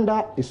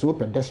propaganda is so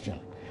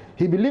pedestrian.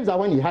 He believes that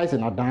when he hides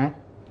in Adan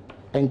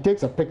and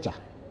takes a picture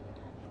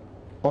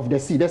of the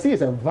sea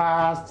is a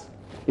vast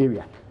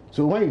area.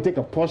 So when you take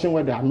a portion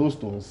where there are no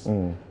stones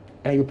and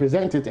you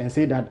present it and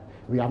say that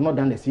we have not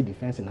done the sea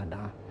defense in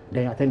Adan,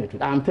 then you're telling the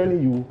truth. I'm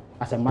telling you,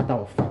 as a matter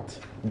of fact,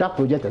 that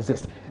project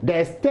exists. There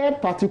is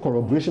third-party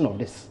corroboration of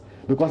this.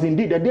 Because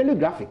indeed, the Daily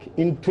Graphic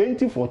in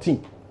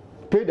 2014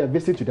 paid a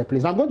visit to the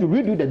place. I'm going to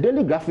read you the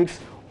Daily Graphic's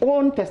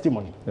own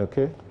testimony.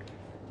 Okay.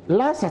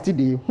 Last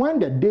Saturday, when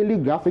the Daily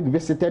Graphic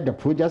visited the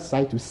project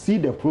site to see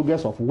the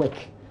progress of work,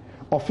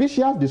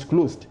 officials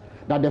disclosed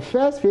that the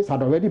first phase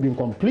had already been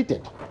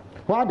completed,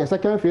 while the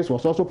second phase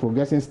was also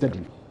progressing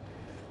steadily.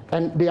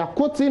 And they are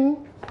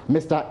quoting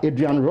Mr.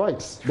 Adrian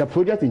Royce, the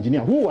project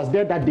engineer, who was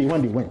there that day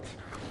when they went.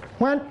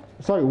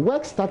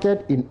 Work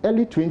started in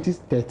early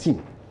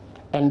 2013,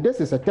 and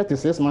this is a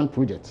 36-month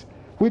project,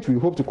 which we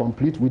hope to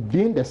complete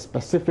within the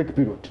specific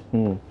period.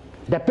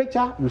 The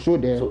picture you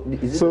showed there. So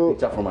is this the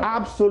picture from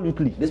Adan?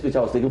 Absolutely. This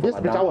picture was taken from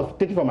Adan? This picture was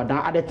taken from Adan.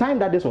 At the time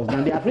that this was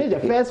done, they had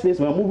finished the first phase,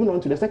 we are moving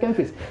on to the second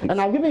phase. And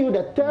I've given you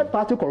the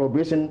third-party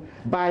corroboration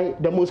by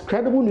the most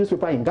credible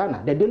newspaper in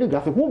Ghana, the Daily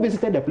Graphic, who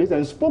visited the place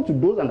and spoke to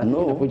those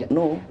undertaking the project.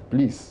 No.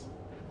 Please.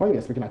 When you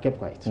were speaking, I kept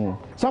quiet.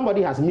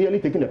 Somebody has merely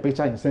taken the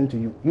picture and sent to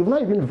you. You've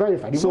not even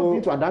verified. You've not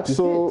been to Adan to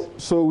see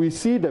it. So we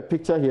see the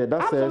picture here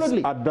that says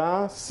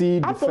Adan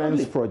Sea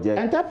Defense Project.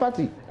 And third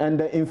party. And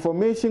the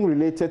information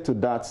related to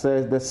that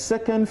says the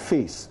second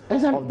phase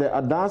of the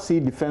Adan Sea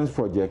Defense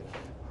Project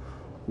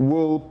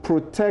will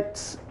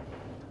protect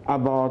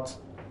about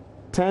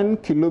 10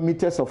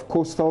 kilometers of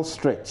coastal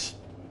stretch.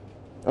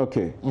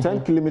 Okay,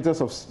 10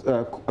 kilometers of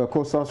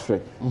coastal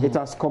stretch. It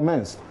has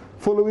commenced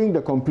following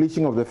the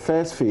completion of the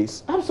first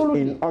phase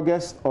in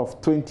August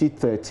of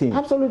 2013.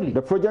 Absolutely.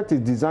 The project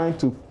is designed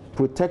to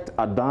protect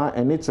Adan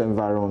and its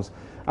environs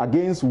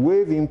against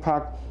wave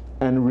impact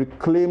and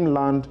reclaim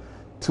land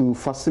to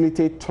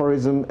facilitate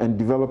tourism and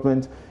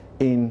development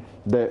in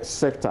the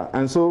sector.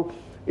 And so,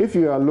 if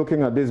you are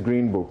looking at this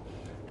green book,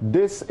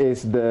 this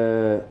is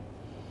the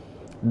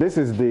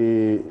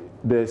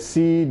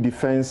sea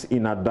defense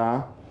in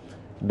Adan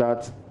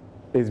that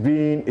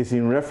is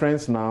in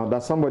reference now,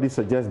 that somebody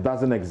suggests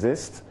doesn't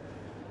exist,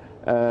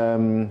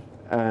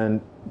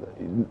 and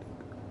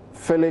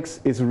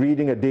Felix is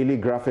reading a Daily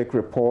Graphic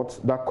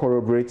report that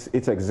corroborates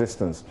its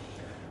existence.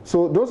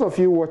 So those of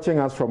you watching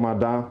us from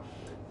Adan,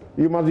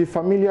 you must be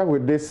familiar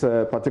with this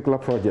particular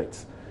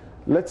project.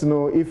 Let's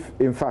know if,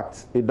 in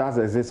fact, it does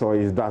exist or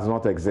it does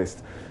not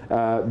exist,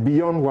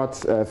 beyond what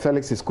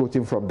Felix is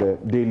quoting from the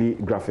Daily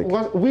Graphic.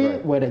 Well, we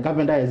were the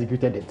government that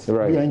executed it.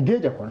 We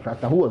engaged a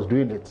contractor who was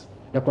doing it.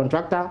 The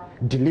contractor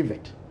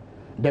delivered.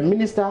 The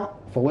Minister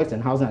for Western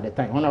Housing at the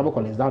time, Honorable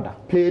Collins Dauda,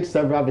 paid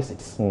several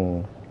visits.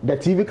 The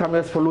TV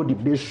cameras followed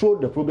it. They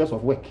showed the progress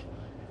of work.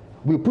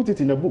 We put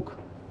it in a book.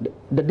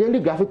 The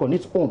Daily Graphic on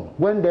its own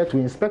went there to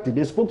inspect it.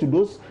 They spoke to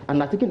those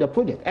undertaking the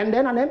project. And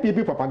then an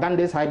NPP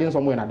propagandist hiding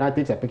somewhere in Adan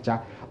takes a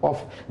picture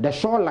of the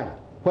shoreline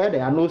where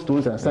there are no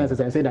stones and fences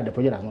and say that the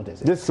project does not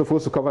exist. This is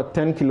supposed to cover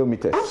 10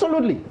 kilometers.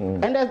 Absolutely.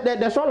 And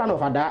the shoreline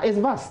of Adan is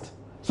vast.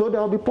 So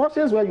there will be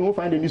portions where you won't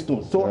find any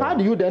stones. So how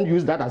do you then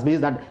use that as base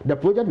that the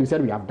project we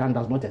said we have done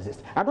does not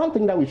exist? I don't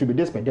think that we should be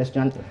this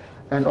pedestrian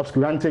and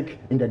obscurantic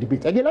in the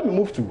debate. Again, let me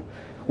move to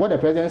what the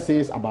president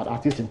says about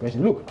artist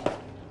impression. Look,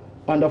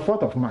 on the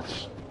 4th of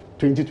March,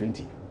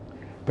 2020,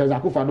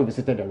 President Akufo-Addo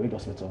visited the Ridge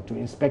Hospital to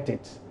inspect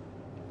it,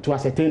 to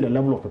ascertain the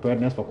level of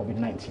preparedness for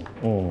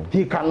COVID-19.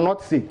 He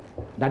cannot say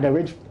that the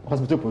Ridge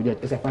Hospital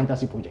project is a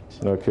fantasy project.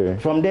 Okay.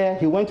 From there,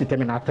 he went to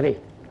Terminal 3.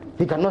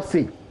 He cannot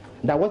say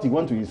that what he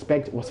wanted to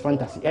inspect was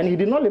fantasy. And he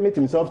did not limit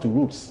himself to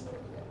roads.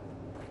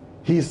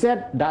 He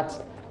said that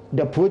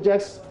the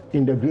projects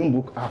in the Green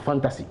Book are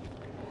fantasy.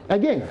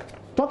 Again,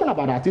 talking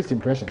about artist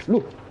impressions,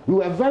 look, we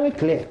were very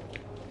clear,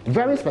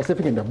 very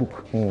specific in the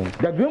book.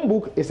 The Green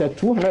Book is a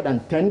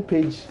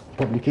 210-page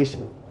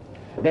publication.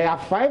 There are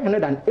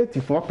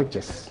 584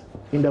 pictures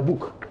in the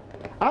book.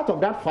 Out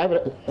of that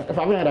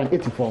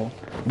 584,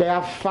 there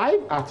are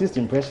 5 artist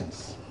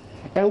impressions.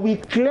 And we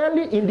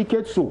clearly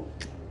indicate so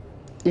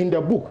in the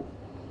book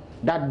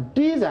that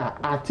these are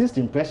artist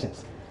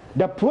impressions.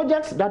 The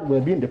projects that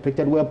were being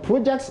depicted were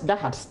projects that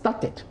had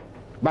started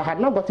but had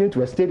not gotten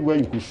to a state where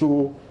you could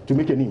show to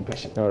make any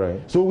impression. All right.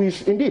 So we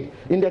indeed,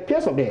 in the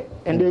case of they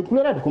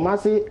included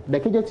Kumasi, the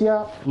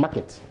Kejetia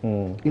market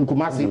in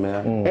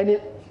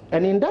Kumasi,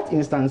 and in that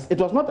instance, it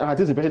was not an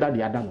artist impression that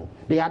they had done.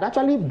 They had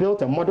actually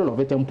built a model of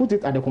it and put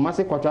it at the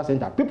Kumasi Cultural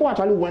Center. People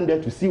actually went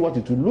there to see what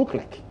it would look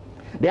like.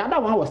 The other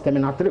one was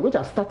Terminal 3, which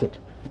had started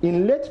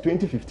in late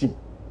 2015.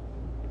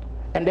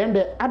 And then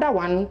the other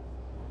one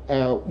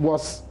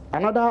was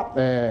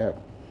another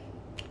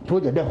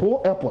project, the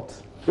whole airport,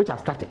 which has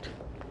started.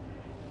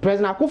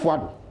 President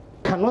Akufo-Addo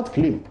cannot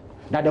claim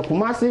that the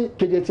Kumasi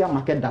Kejetia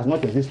market does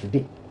not exist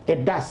today.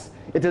 It does.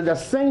 It is the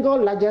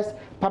single largest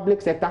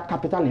public sector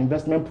capital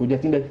investment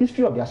project in the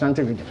history of the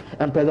Ashanti region,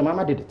 and President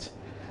Mahama did it.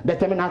 The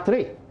Terminal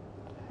 3,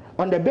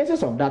 on the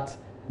basis of that,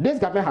 this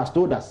government has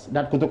told us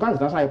that Kotoka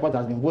International Airport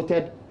has been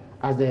voted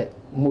as the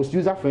most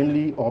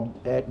user-friendly or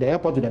the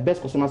airport with the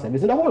best customer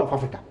service in the whole of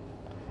Africa.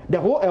 The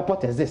whole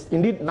airport exists.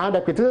 Indeed, now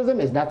the criticism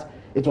is that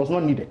it was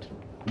not needed,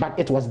 but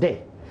it was there.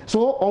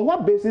 So on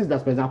what basis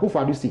does President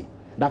Akufo-Addo say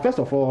that, first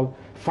of all,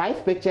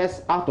 5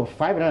 pictures out of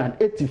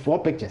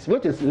 584 pictures,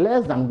 which is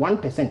less than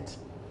 1%,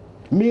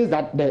 means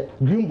that the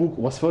Green Book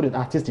was filled with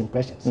artist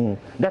impressions?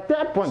 The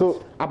third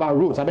point about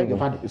roads, I beg your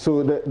pardon.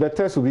 So the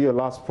test will be your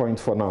last point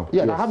for now.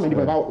 Yeah, yes, I have many,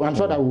 but I'm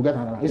sure that we'll get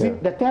another. You see,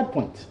 the third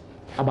point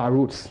about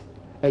roads,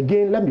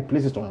 again, let me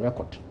place it on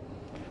record.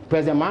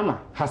 President Mahama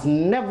has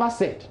never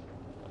said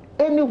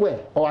anywhere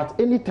or at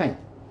any time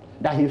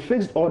that he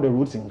fixed all the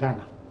roads in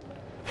Ghana.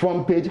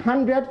 From page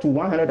 100 to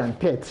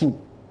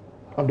 113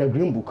 of the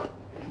Green Book,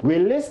 we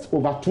list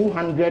over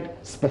 200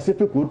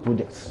 specific road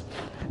projects.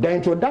 The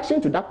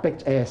introduction to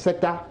that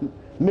sector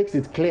makes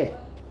it clear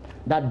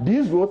that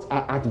these roads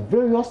are at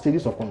various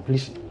stages of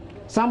completion.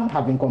 Some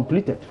have been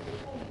completed,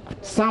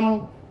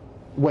 some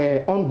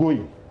were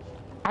ongoing,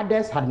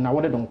 others had been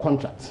awarded on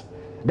contracts.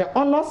 The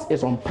onus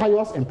is on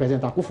Pius and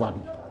President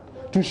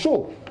Akufo-Addo to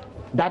show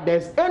that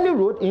there's any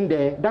road in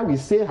there that we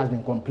say has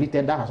been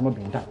completed that has not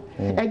been done.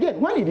 Again,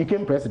 when he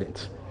became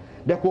president,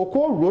 the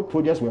Cocoa Road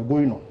projects were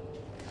going on.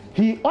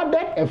 He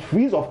ordered a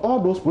freeze of all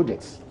those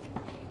projects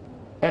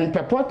and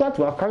purported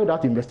to have carried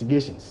out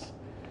investigations.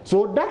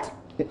 So that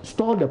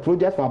stalled the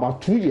project for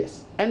about 2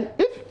 years. And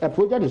if a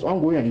project is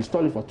ongoing and you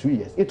stall it for 2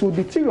 years, it will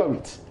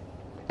deteriorate.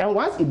 And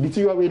once it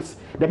deteriorates,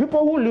 the people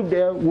who live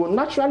there will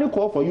naturally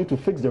call for you to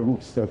fix the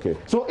roads. Okay.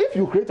 So if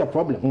you create a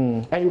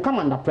problem and you come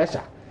under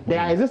pressure, there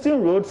are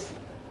existing roads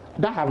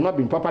that have not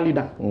been properly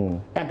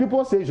done. And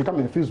people say you should come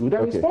and fix roads.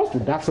 The response to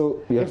that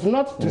is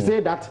not to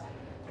say that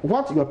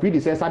what your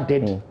predecessor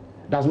did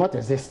does not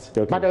exist,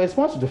 but the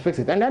response is to fix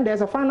it. And then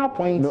there's a final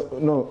point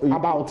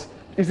about,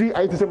 you see,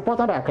 it is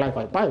important that I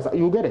clarify. Pius,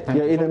 you get it.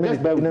 Yeah, in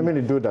a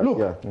minute, do that.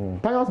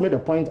 Look, Pius made a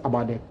point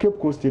about the Cape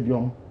Coast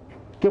Stadium.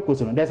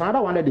 There's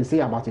another one that they say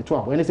about it too,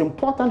 and it's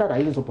important that I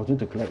use this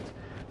opportunity to clear it.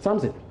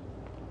 Something,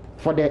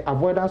 for the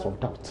avoidance of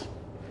doubt,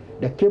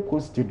 the Cape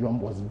Coast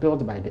Stadium was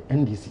built by the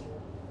NDC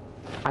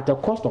at a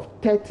cost of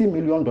 $30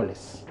 million,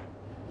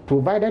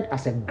 provided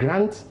as a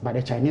grant by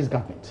the Chinese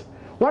government.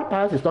 What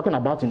Pius is talking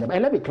about in the,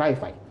 and let me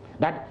clarify,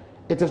 that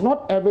it is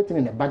not everything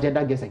in the budget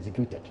that gets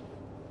executed.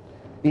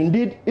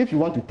 Indeed, if you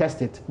want to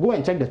test it, go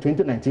and check the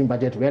 2019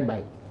 budget read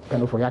by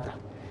Colonel Foyata.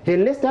 He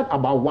listed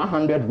about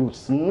 100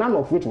 routes, none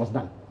of which was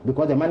done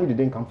because the money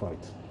didn't come for it.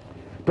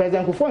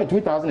 President Kufuor in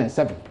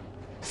 2007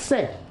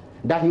 said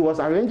that he was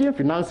arranging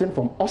financing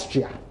from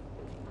Austria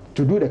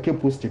to do the Cape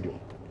Coast Stadium.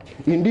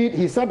 Indeed,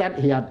 he said that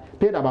he had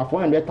paid about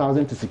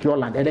 $400,000 to secure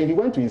land, and then he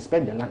went to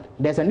inspect the land.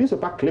 There's a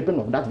newspaper clipping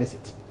of that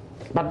visit.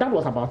 But that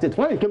was about it.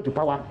 When he came to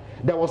power,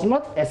 there was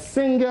not a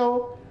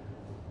single,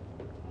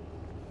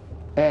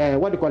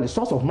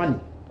 source of money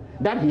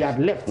that he had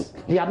left.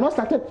 He had not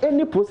started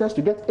any process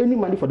to get any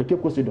money for the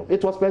Cape Coast Stadium.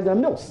 It was President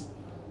Mills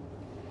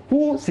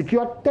who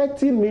secured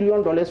 $30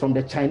 million from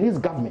the Chinese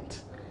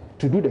government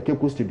to do the Cape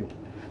Coast Stadium.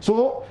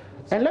 So,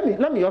 and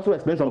let me also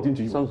explain something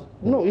to you.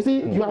 No, you see,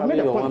 you have made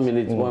a point. 1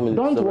 minute.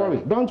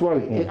 Don't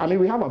worry. I mean,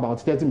 we have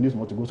about 30 minutes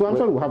more to go, so I'm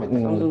sure we'll have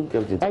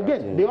it.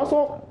 Again, they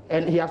also,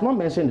 and he has not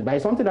mentioned it, but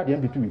it's something that the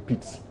NPP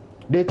repeats.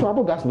 The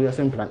Tuabo gas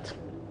processing plant.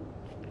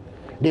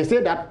 They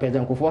say that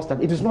President Kufuor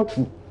started. It is not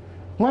true.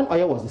 When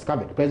oil was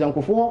discovered, President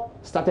Kufuor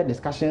started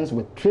discussions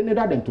with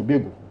Trinidad and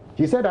Tobago.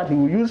 He said that he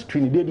will use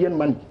Trinidadian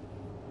money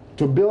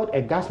to build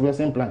a gas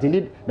processing plant.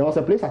 Indeed, there was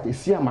a place at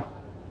Isiama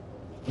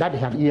that they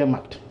had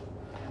earmarked.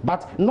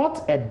 But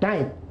not a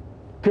dime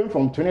came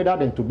from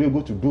Trinidad and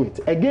Tobago to do it.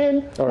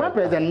 Again, when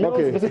President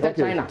Mills visited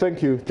China,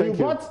 thank you. He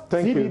got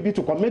CBB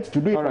to commit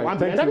to do it for 1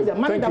 billion. That is the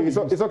money that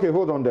it's okay.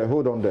 Hold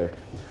on there.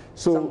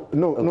 So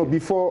no.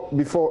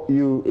 Before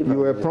you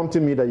were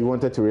prompting me that you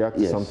wanted to react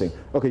to something.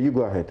 Okay, you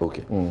go ahead.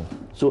 Okay.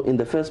 So in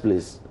the first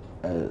place,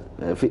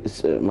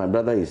 my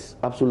brother is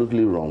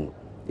absolutely wrong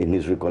in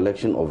his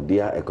recollection of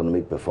their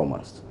economic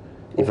performance.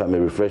 If I may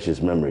refresh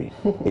his memory,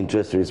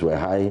 interest rates were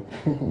high,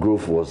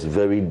 growth was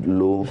very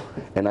low,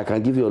 and I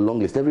can give you a long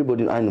list.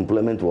 Everybody,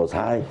 unemployment was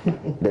high,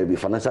 the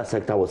financial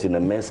sector was in a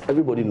mess.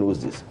 Everybody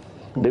knows this.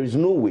 There is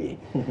no way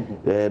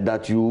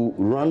that you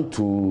run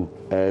to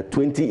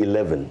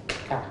 2011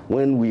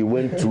 when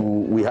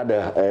we had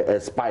a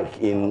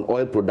spike in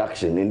oil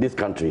production in this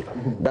country.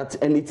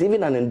 And it's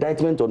even an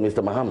indictment on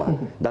Mr. Mahama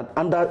that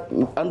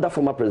under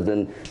former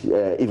President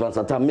Ivan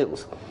Sata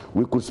Mills,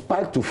 we could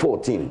spike to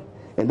 14.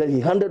 And then he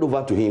handed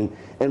over to him,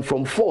 and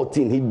from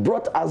 14 he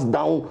brought us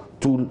down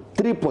to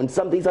 3 point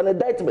something. It's an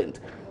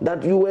indictment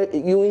that you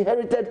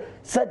inherited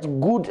such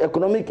good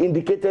economic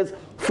indicators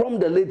from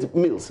the late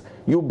Mills.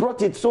 You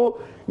brought it,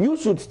 so you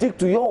should stick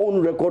to your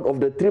own record of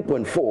the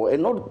 3.4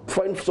 and not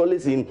find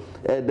solace in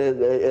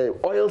the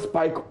oil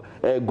spike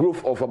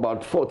growth of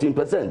about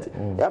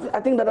 14%. I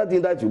think that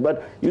indicts you.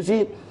 But you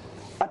see,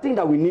 I think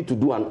that we need to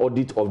do an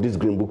audit of this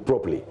Green Book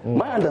properly.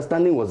 My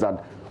understanding was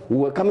that we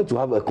were coming to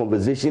have a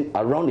conversation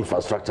around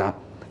infrastructure,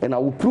 and I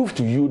will prove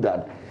to you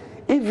that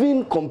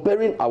even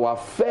comparing our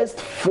first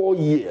 4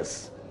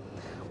 years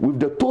with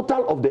the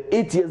total of the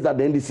 8 years that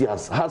the NDC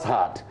has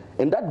had,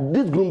 and that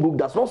this Green Book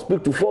does not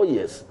speak to 4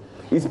 years,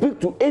 it speaks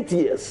to 8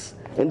 years.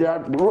 And there are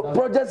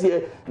projects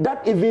here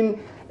that even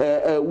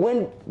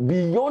went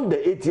beyond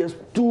the 8 years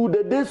to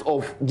the days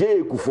of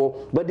J.A.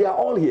 Kufuor, but they are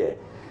all here.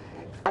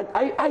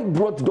 I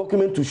brought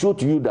documents to show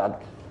to you that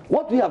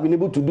what we have been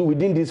able to do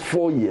within these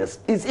 4 years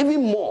is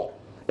even more.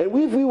 And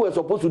if we were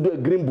supposed to do a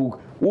Green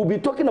Book, we'll be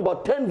talking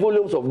about 10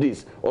 volumes of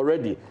this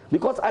already.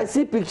 Because I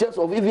see pictures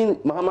of even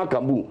Mahama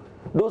Kambu,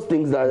 those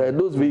things,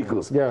 those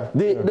vehicles. There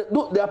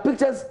are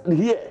pictures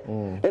here.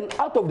 And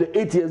out of the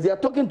 8 years, they are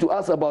talking to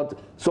us about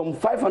some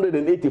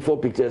 584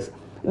 pictures.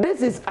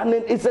 This is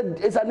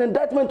it's an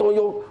indictment on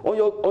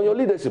your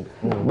leadership.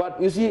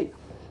 But you see,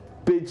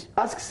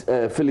 asks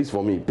Felix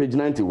for me, page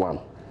 91.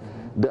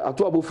 The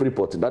Atuabo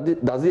Freeport,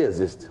 does it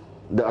exist?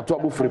 The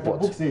Atuabo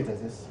Freeport. The book says it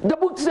exists. The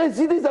book says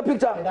it is a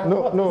picture.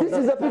 No. This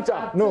is a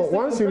picture. No,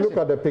 once you look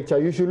at the picture,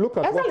 you should look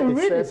at what it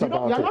says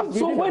about it.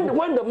 So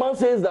when the man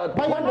says that,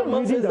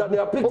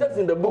 there are pictures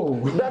in the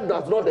book that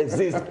does not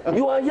exist,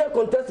 you are here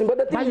contesting, but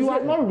the thing is you are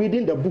not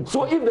reading the book.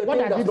 So if the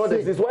thing does not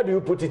exist, why do you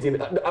put it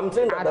in? I'm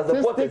saying that does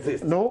the pot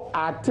exist? No,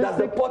 does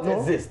the pot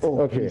exist?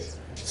 Okay.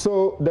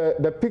 So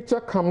the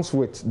picture comes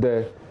with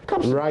the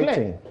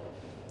writing.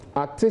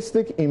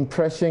 Artistic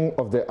impression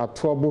of the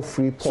Atuabo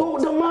Freeport. So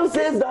the man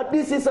says that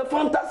this is a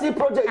fantasy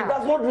project. It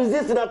does not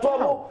exist in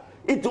Atuabo.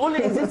 It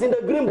only exists in the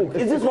Green Book.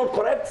 Is this not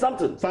correct,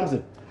 Samson?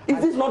 Is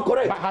this not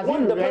correct?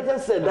 What the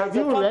president said, that's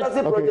a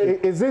fantasy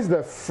project. Is this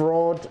the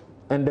fraud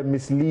and the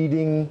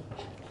misleading?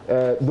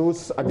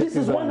 This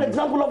is one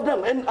example of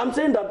them. And I'm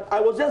saying that I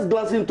was just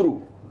glancing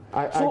through.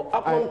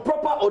 Upon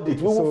proper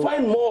audit, we will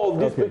find more of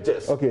these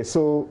pictures. Okay,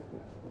 so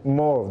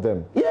more of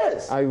them.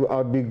 Yes.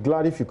 I'd be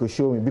glad if you could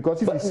show me.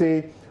 Because if you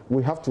say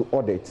we have to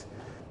audit,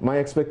 my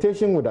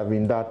expectation would have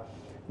been that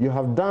you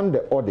have done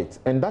the audit,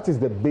 and that is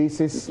the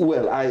basis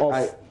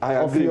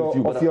of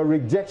your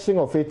rejection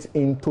of it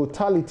in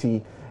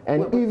totality,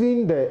 and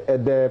even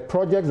the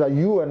projects that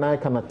you and I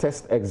can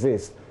attest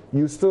exist,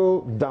 you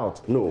still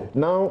doubt. No.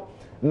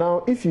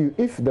 Now,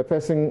 if the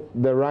person,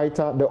 the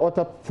writer, the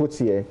author puts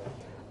here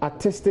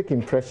artistic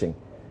impression,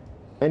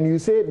 and you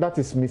say that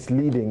is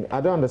misleading,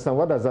 I don't understand.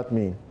 What does that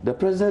mean? The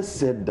president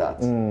said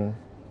that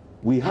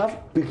we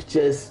have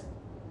pictures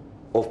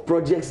of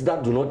projects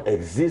that do not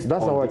exist.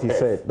 That's not what he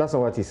said. That's not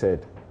what he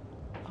said.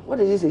 What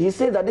did he say? He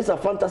said that these are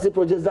fantasy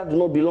projects that do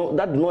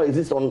not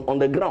exist on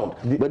the ground,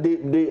 but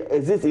they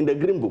exist in the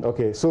Green Book.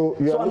 Okay, so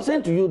I'm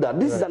saying to you that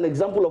this is an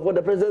example of what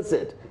the president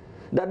said,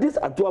 that this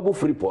Atuabo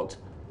Freeport,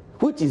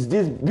 which is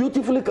this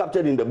beautifully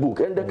captured in the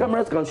book, and the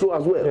cameras can show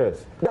as well,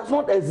 does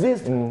not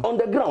exist on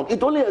the ground.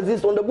 It only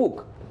exists on the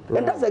book.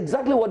 And that's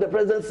exactly what the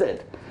president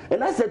said.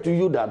 And I said to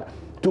you that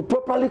to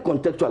properly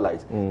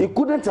contextualize, it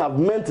couldn't have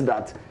meant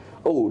that,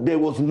 there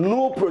was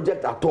no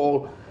project at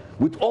all,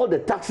 with all the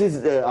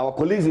taxes our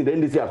colleagues in the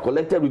NDC had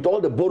collected, with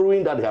all the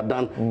borrowing that they had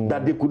done,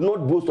 that they could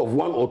not boast of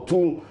 1 or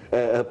 2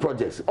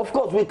 projects. Of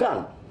course, we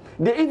can.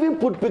 They even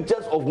put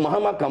pictures of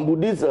Mahama Kambu,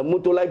 these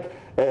motor-like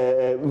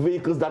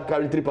vehicles that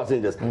carry 3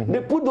 passengers. They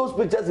put those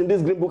pictures in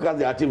this Green Book as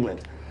their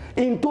achievement.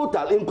 In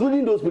total,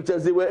 including those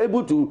pictures, they were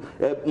able to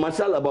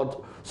marshal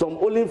about some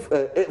only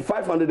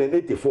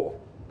 584.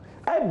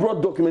 I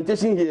brought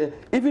documentation here,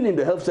 even in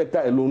the health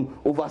sector alone,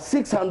 over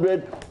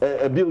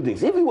 600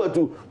 buildings. If we were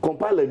to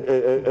compile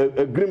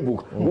a Green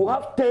Book, we'll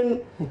have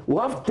 10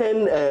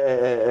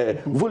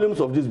 volumes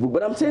of this book.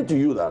 But I'm saying to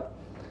you that,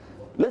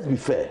 let's be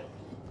fair.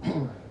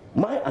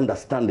 My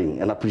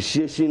understanding and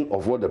appreciation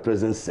of what the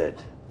president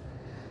said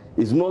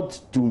is not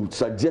to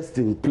suggest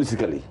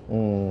implicitly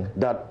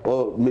that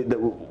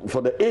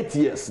for the 8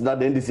 years that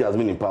the NDC has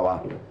been in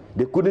power,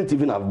 they couldn't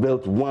even have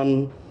built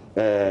one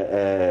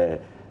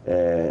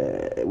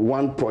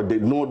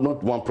project. No,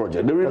 not one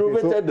project. They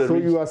renovated the. So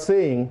you are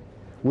saying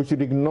we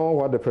should ignore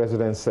what the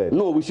president said?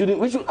 No, we shouldn't.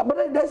 We should.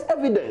 But there's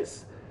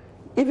evidence.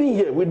 Even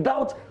here,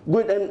 without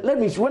going, and let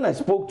me, when I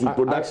spoke to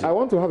production, I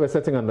want to have a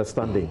certain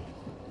understanding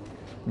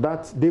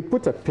that they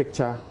put a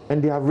picture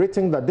and they have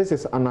written that this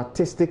is an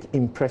artistic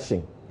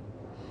impression.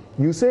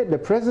 You say the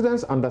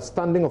president's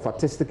understanding of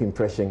artistic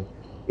impression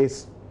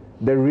is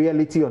the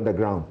reality on the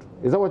ground.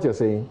 Is that what you're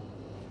saying?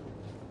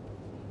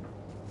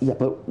 Yeah,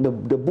 but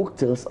the book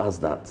tells us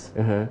that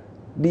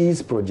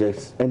these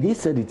projects, and he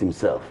said it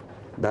himself,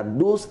 that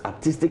those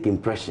artistic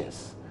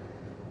impressions,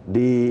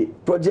 the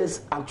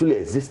projects actually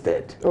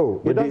existed.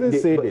 Oh, it doesn't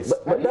say this.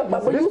 But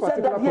you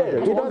said that here.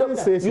 It doesn't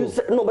say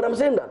so. No, but I'm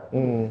saying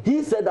that.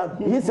 He said that.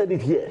 He said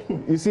it here.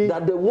 You see,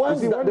 that the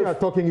ones when you are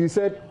talking, you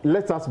said,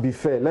 let us be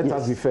fair, let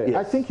us be fair. Yes.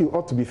 I think you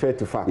ought to be fair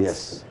to facts.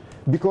 Yes.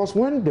 Because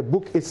when the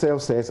book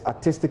itself says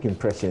artistic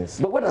impressions.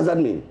 But what does that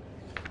mean?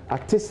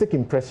 Artistic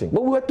impression.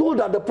 But we were told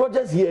that the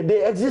projects here,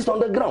 they exist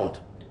on the ground.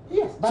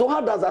 Yes. So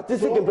how does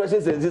artistic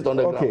impressions exist on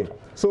the ground? Okay.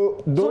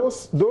 So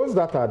those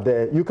that are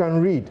there, you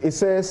can read. It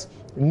says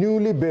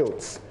newly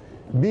built,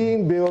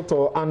 being built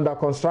or under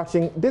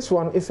construction. This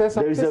one, it says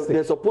artistic.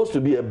 There's supposed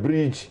to be a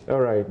bridge.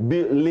 All right.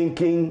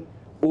 Linking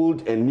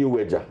old and new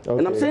Weja. Okay.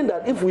 And I'm saying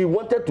that if we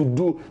wanted to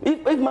do,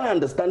 if my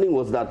understanding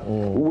was that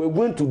we were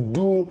going to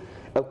do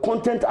a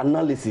content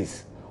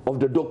analysis of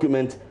the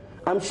document,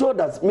 I'm sure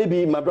that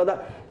maybe my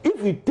brother,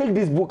 if we take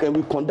this book and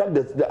we conduct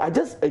this,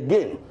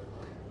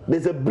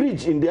 there's a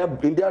bridge in their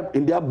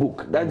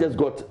book that just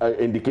got an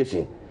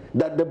indication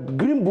that the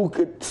Green Book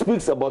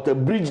speaks about a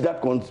bridge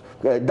that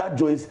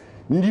joins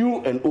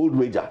new and old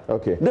Weja.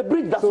 Okay. The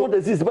bridge does not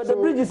exist, but the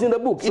bridge is in the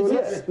book. So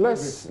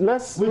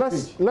let's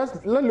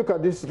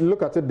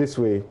look at it this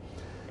way.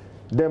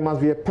 There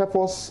must be a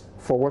purpose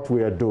for what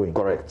we are doing.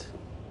 Correct.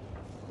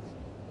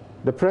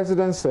 The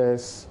president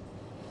says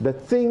the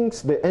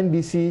things the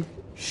NDC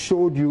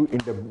showed you in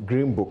the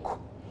Green Book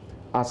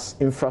as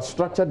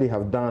infrastructure they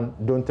have done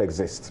don't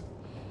exist.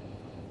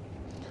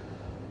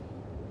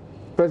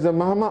 President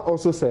Mahama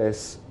also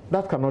says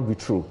that cannot be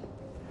true.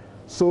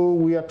 So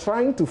we are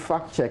trying to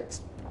fact check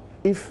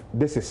if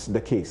this is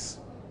the case.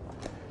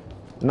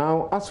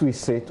 Now, as we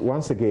said,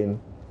 once again,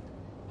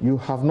 you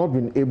have not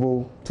been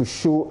able to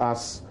show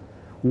us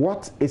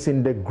what is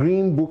in the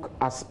Green Book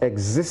as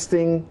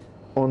existing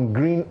on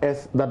green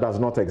earth that does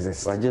not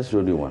exist. I just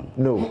showed you one.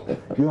 No,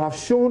 you have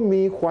shown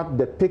me what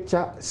the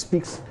picture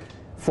speaks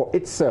for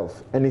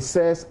itself, and it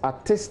says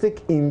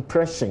artistic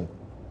impression.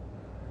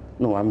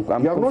 No, I'm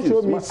you have confused.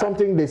 Not shown me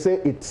something they say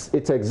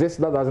it exists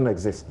that doesn't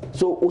exist.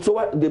 So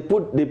what they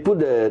put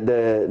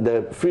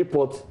the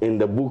Freeport in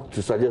the book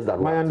to suggest that.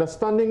 My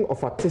understanding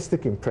of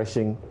artistic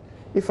impression,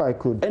 if I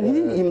could. And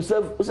he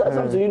himself,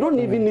 you don't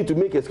even need to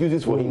make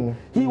excuses for him.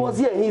 He was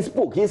here. He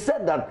spoke. He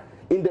said that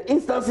in the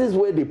instances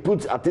where they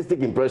put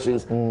artistic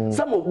impressions,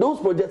 some of those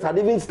projects had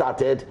even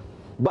started,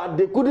 but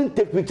they couldn't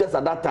take pictures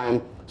at that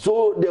time.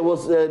 So there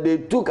was they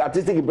took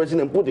artistic impression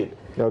and put it.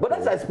 Okay. But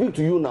as I speak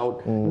to you now,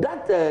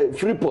 that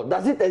Freeport,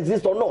 does it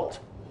exist or not?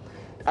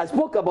 I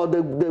spoke about the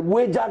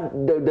Weja,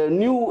 the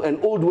new and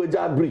old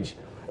Weja bridge.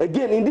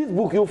 Again, in this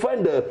book, you'll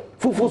find the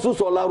Fufusu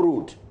Solar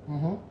Road.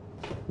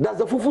 That's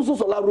the Fufusu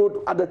Solar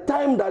Road at the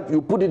time that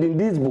you put it in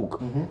this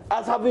book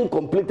as having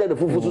completed the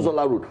Fufusu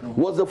Solar Road.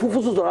 Was the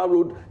Fufusu Solar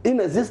Road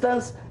in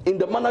existence in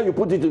the manner you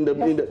put it in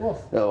the...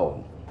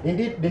 Oh.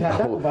 Indeed, they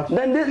have that.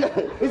 Then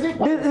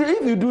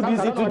if you do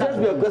this, it will just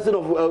be a question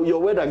of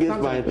your word against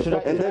mine.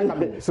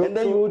 And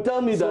then you will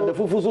tell me that the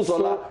Fufusu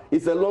Solar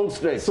is a long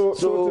stretch. So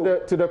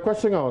to the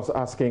question I was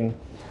asking,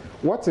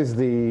 what is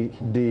the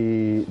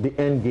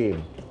end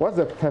game? What's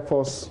the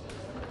purpose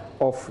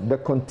of the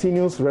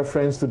continuous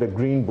reference to the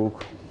Green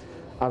Book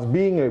as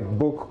being a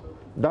book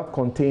that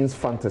contains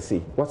fantasy?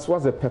 What's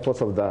the purpose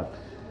of that?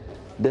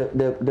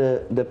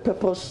 The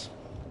purpose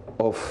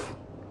of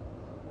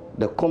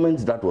the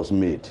comments that was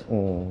made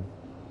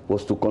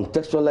was to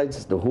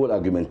contextualize the whole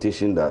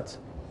argumentation that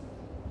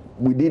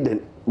within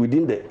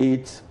the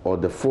 8 or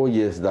the 4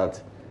 years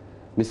that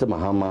Mr.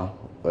 Mahama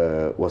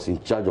was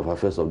in charge of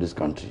affairs of this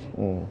country,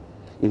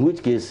 in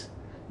which case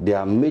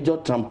their major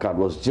trump card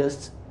was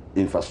just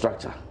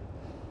infrastructure.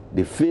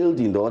 They failed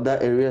in the other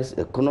areas,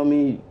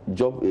 economy,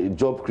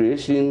 job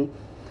creation,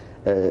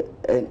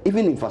 and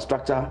even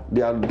infrastructure.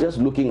 They are just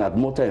looking at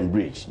mortar and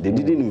bridge. They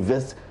didn't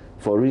invest,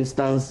 for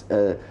instance,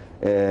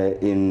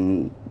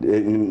 in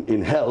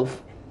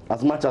health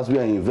as much as we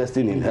are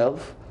investing in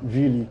health.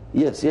 Really?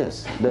 Yes.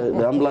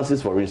 The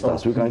ambulances, for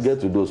instance, we can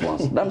get to those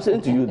ones. I'm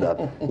saying to you that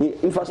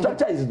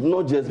infrastructure is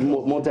not just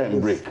mortar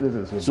and brick.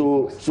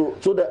 So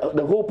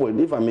the whole point,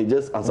 if I may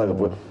just answer the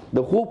point,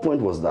 the whole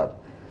point was that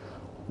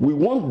we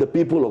want the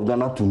people of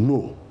Ghana to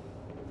know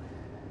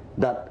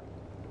that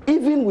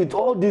even with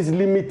all these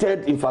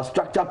limited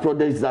infrastructure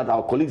projects that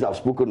our colleagues have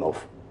spoken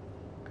of,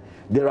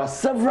 there are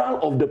several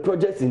of the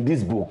projects in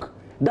this book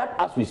that,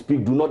 as we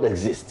speak, do not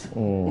exist.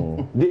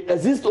 They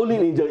exist only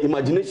in the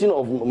imagination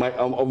of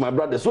my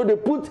brother. So they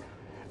put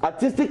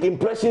artistic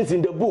impressions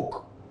in the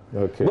book.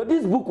 Okay. But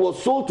this book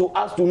was sold to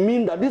us to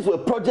mean that these were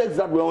projects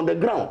that were on the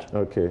ground.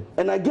 Okay.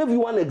 And I gave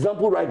you one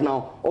example right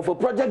now of a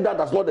project that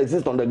does not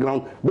exist on the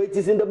ground, but it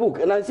is in the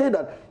book. And I say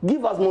that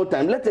give us more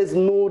time. Let us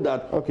know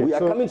that we are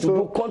coming to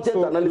do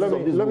content analysis of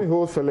this book. Let me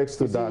hold Felix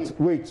to that.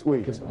 Wait.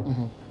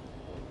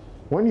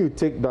 When you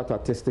take that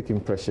artistic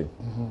impression,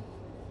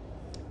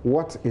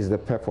 what is the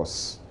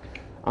purpose?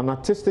 An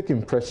artistic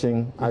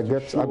impression, I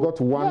got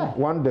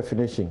one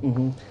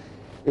definition.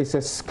 It's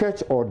a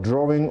sketch or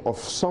drawing of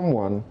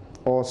someone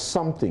or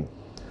something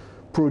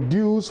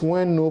produced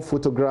when no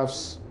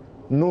photograph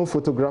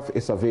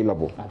is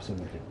available.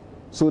 Absolutely.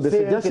 So the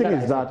suggestion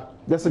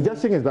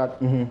is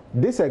that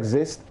this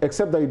exists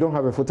except that you don't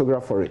have a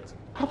photograph for it.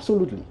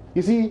 Absolutely.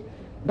 You see,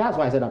 that's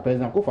why I said that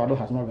President Akufo-Addo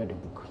has not read the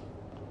book.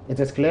 It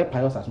is clear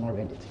Pius has not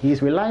read it. He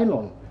is relying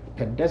on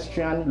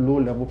pedestrian,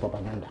 low-level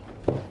propaganda.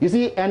 You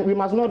see, and we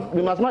must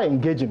not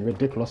engage in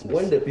ridiculousness.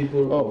 When the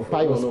people,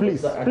 Pius,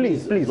 please. I think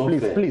it's not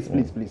fair. You see,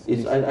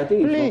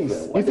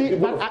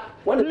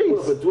 when the people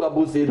of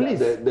Etuabo say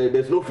that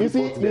there's no free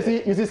thought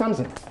there. You see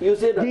something. You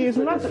say that he is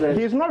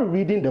not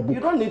reading the book.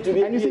 You don't need to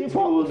be. And you see,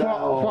 for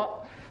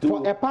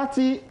a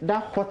party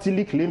that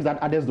haughtily claims that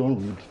others don't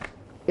read,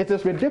 it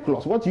is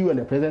ridiculous what you and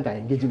the president are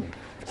engaging in.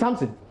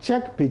 Samson,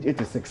 check page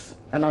 86.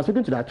 And I was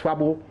speaking to that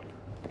trouble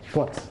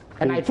pot.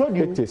 And I told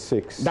you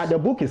 86. That the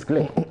book is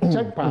clear.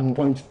 Check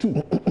point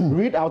 2.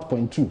 Read out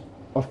point 2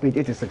 of page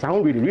 86. I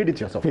won't read it. Read it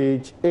yourself.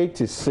 Page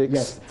 86.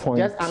 Yes.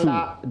 Just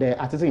under the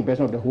artistic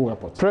impression of the whole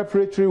report.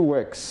 Preparatory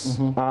works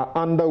are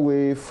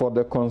underway for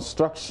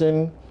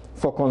construction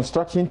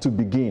to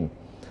begin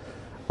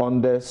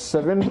on the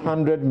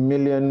 700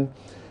 million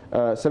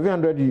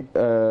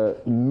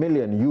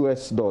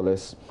US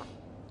dollars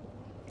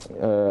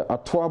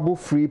Atwabu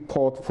Free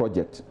Port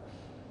project.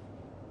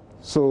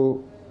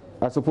 So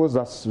I suppose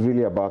that's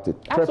really about it.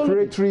 Absolutely.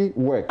 Preparatory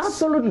works.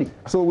 Absolutely.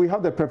 So we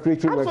have the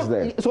preparatory works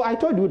there. So I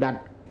told you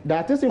that the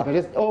artistic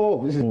this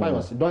is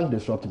Pius, don't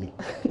disrupt me.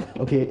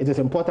 Okay, it is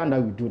important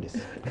that we do this.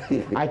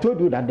 I told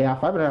you that there are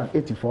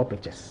 584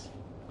 pictures.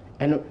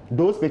 And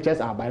those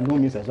pictures are by no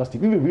means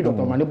exhaustive. If you read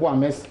Dr. Manebo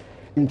Ame's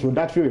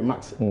introductory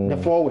remarks, the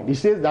foreword, he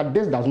says that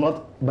this does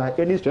not, by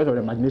any stretch of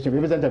the imagination,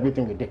 represent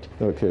everything we did.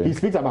 Okay. He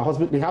speaks about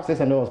hospital. They have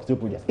 600 hospital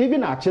projects.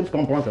 Even our CHIPS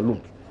compounds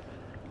alone,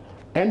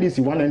 NDC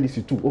 1,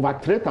 NDC 2, over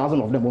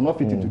 3,000 of them will not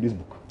fit into this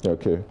book.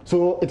 Okay.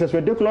 So it is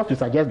ridiculous to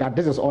suggest that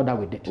this is all that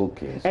we did.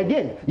 Okay. So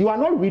again, you are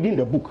not reading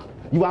the book.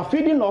 You are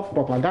feeding off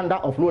propaganda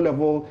of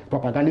low-level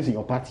propagandists in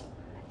your party.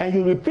 And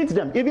you repeat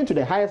them even to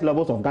the highest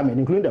levels of government,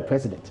 including the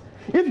president.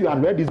 If you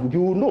had read this book,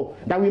 you will know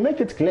that we make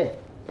it clear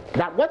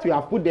that what we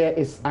have put there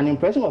is an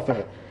impression of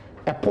a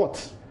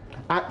port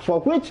for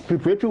which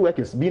preparatory work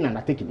is being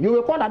undertaken. You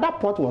recall that that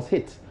port was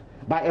hit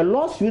by a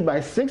lawsuit by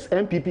 6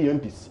 NPP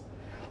MPs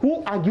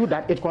who argued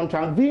that it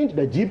contravened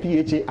the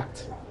GPHA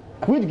Act,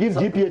 which gives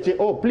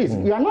GPHA, please,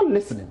 you are not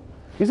listening.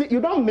 You see, you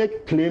don't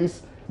make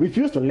claims,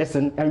 refuse to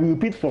listen, and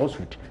repeat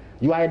falsehood.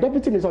 You are a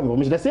deputy minister of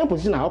information, the same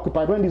position I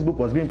occupied when this book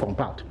was being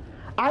compiled.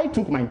 I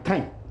took my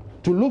time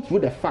to look through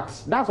the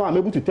facts. That's why I'm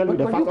able to tell you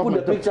the facts. But you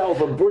put the picture of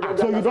a project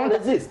that does not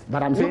exist.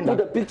 But I'm saying that. You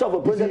put the picture of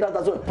a project that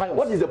does not.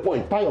 What is the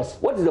point? Pius.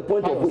 What is the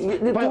point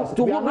of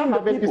to we are not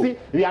having, you see,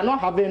 we are not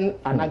having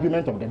an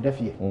argument of the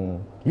deaf ear.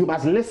 You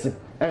must listen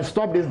and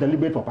stop this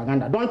deliberate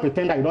propaganda. Don't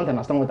pretend that you don't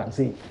understand what I'm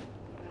saying.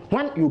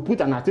 When you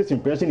put an artistic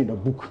impression in the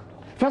book,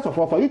 first of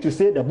all, for you to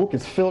say the book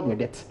is filled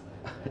with it,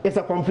 it's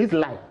a complete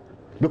lie.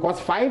 Because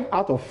 5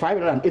 out of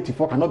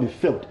 584 cannot be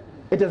filled.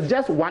 It is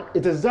just 0.8%.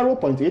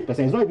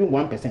 It's not even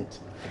 1%.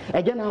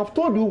 Again, I have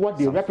told you what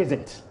they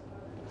represent.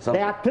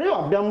 There are 3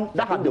 of them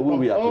that have the way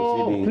we are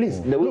proceeding.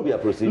 Please, the way we are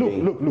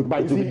proceeding. Look.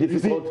 But it will be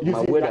difficult.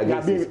 My word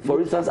against it.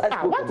 For instance, I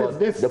spoke about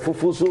the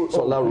Fufusu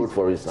Solar Road,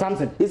 for instance.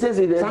 Samson, he says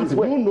it is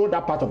you know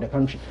that part of the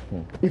country.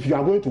 If you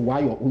are going to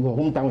your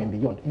hometown and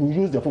beyond,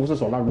 you use the Fufusu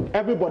Solar Road.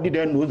 Everybody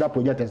there knows that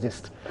project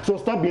exists. So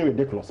stop being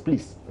ridiculous,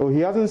 please. Oh, he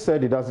hasn't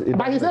said it doesn't.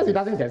 But he says it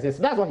doesn't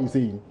exist. That's what he's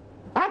saying.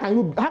 How can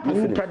you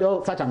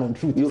peddle such an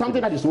untruth?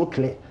 Something that is so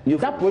clear.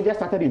 That project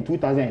started in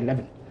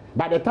 2011.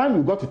 By the time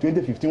you got to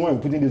 2015 when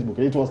we put in this book,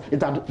 it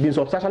had been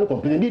substantially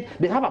completed. Indeed,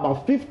 they have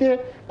about 50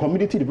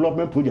 community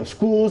development projects,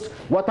 schools,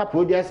 water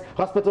projects,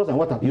 hospitals, and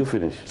water. You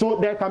finish. So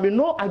there can be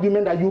no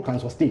argument that you can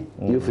sustain.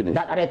 You finish.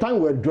 That at the time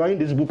we were drawing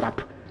this book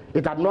up,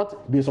 it had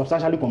not been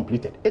substantially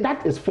completed.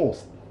 That is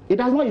false. It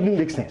does not even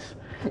make sense.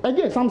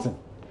 Again, Samson,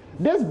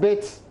 this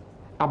bit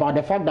about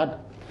the fact that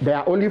there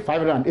are only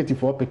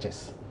 584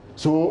 pictures.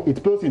 So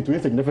it pales into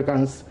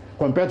insignificance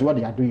compared to what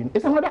they are doing.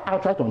 It's another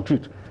outright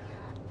untruth.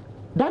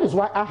 That is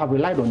why I have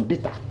relied on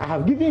data. I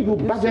have given you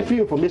budgetary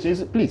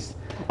information. Please,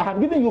 I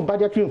have given you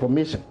budgetary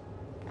information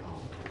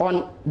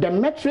on the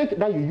metric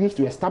that you use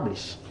to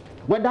establish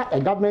whether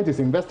a government is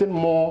investing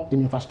more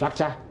in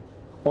infrastructure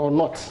or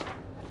not.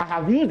 I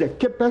have used the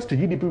CAPEX to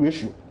GDP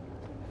ratio.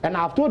 And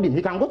I have told him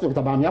he can go to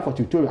Dr. Bamia for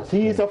tutorials.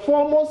 He is a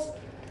foremost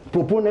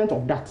proponent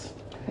of that.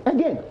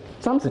 Again,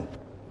 something.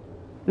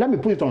 Let me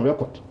put it on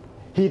record.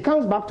 he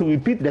comes back to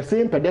repeat the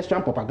same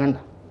pedestrian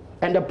propaganda.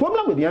 And the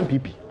problem with the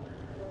NPP,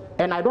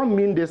 and I don't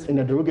mean this in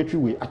a derogatory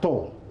way at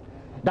all,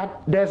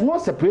 that there's no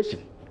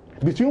separation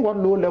between what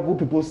low-level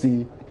people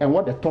say and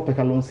what the top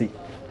echelon say.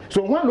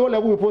 So when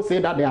low-level people say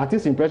that the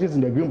artist impressions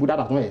in the Green Book that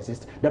does not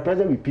exist, the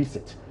president repeats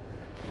it.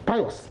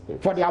 Pius,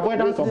 for the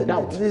avoidance of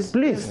doubt, please.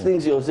 These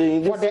things you're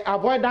saying, for the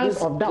avoidance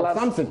of doubt,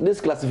 Samson.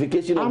 This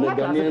classification of the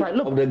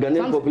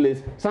Ghanaian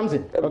populace.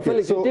 Samson. Okay,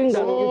 Felix, you think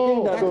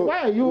that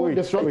why are you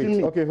disrupting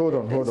me? Okay, hold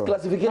on.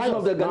 Classification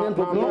of the Ghanaian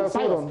populace.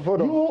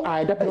 Hold on. You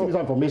are a deputy minister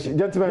of information.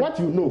 Gentlemen, what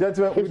you know.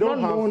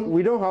 Gentlemen,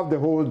 we don't have the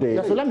whole day.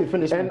 Yeah, so let me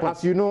finish. And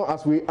as you know,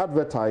 as we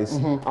advertise,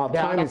 our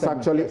time is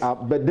actually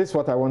up. But this is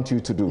what I want you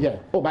to do. Yeah.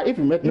 Oh, but if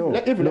you let me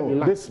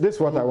this is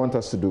what I want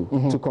us to do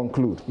to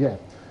conclude. Yeah.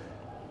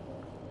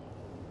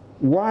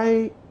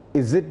 Why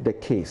is it the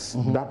case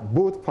that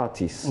both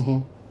parties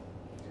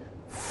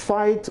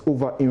fight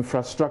over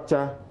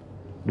infrastructure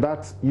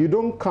that you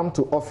don't come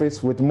to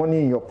office with money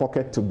in your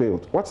pocket to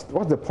build? What's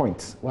the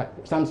point? What,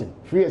 Samson,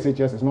 free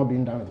SHS is not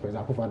being done with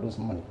President Akufo-Addo's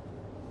money,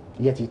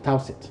 yet he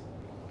touts it.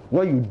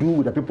 What you do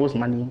with the people's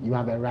money, you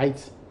have a right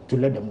to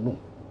let them know.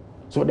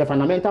 So the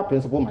fundamental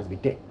principle must be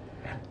there.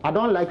 I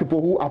don't like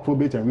people who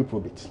approbate and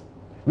reprobate.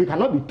 We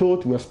cannot be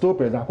told to restore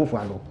President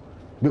Akufo-Addo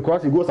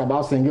because he goes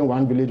about singing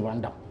one village,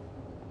 one dam,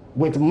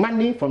 with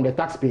money from the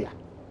taxpayer.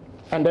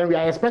 And then we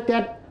are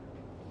expected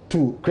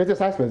to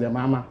criticize President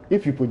Mahama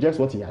if he projects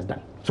what he has done.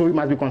 So we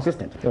must be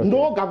consistent. Okay.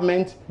 No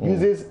government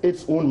uses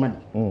its own money.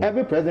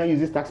 Every president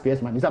uses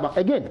taxpayers' money. It's about,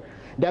 again,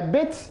 the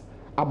bit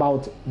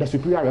about the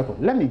superior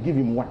record. Let me give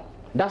him one.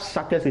 That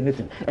shatters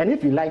anything. And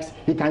if he likes,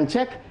 he can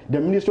check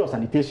the Ministry of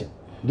Sanitation,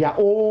 their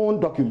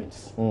own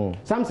documents.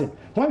 Samson,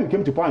 when we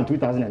came to power in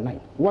 2009,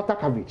 water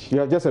coverage.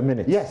 You have just a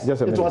minute. Yes,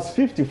 just a minute. It was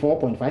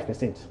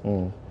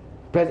 54.5%.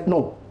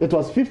 No, it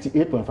was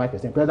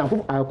 58.5%.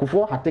 President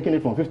Akufo had taken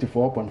it from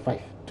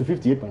 54.5 to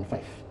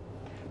 58.5.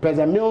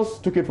 President Mills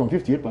took it from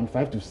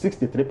 58.5 to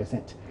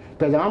 63%.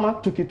 President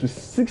Mahama took it to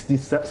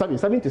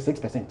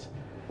 76%.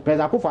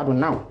 President Akufo-Addo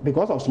now,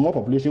 because of small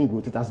population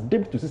growth, it has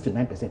dipped to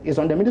 69%. It's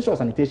on the Ministry of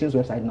Sanitation's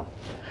website now.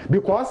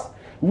 Because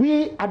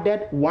we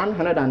added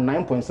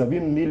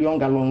 109.7 million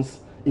gallons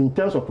in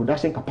terms of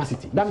production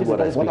capacity. That means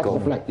that is water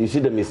supply. You see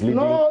the misleading?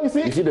 No, you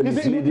see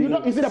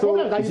the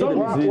problem that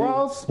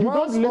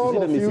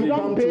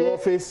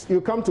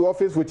you come to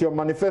office with your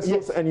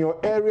manifestos and your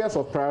areas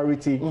of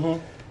priority.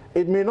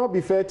 It may not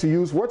be fair to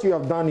use what you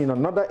have done in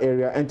another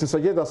area and to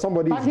suggest that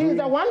somebody is doing. But he is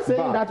the one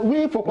saying that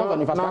we focus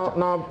on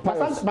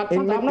infrastructure.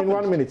 In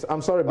 1 minute,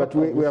 I'm sorry, but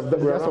we have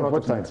run out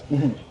of time.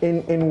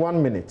 In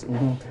 1 minute,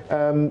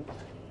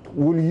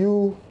 will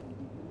you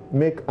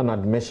make an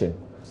admission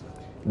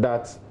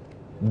that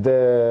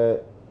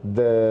the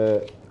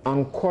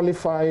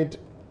unqualified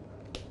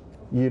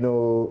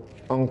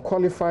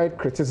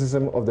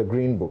criticism of the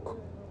Green Book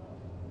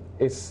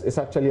is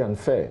actually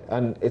unfair,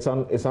 and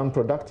it's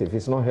unproductive.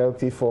 It's not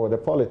healthy for the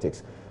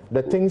politics.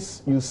 The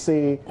things you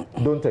say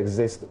don't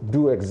exist,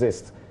 do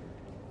exist.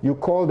 You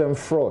call them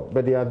fraud,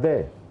 but they are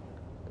there.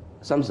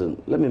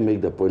 Samson, let me make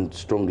the point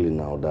strongly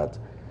now that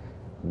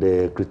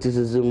the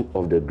criticism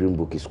of the Green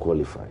Book is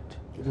qualified.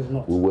 It is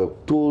not. We were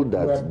told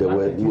that there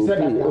were...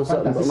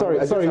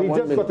 Sorry, he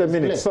just got a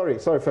minute. Sorry,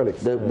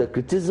 Felix. The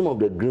criticism of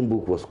the Green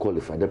Book was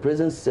qualified. The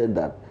president said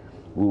that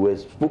we were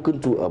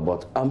spoken to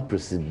about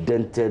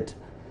unprecedented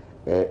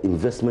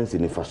investments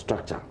in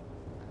infrastructure.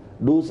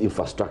 Those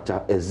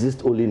infrastructure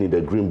exist only in the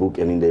Green Book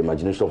and in the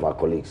imagination of our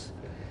colleagues.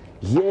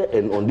 Here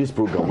and on this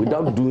program,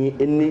 without doing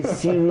any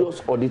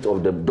serious audit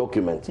of the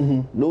document,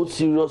 no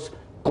serious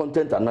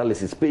content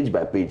analysis, page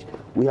by page,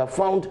 we have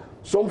found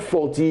some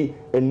faulty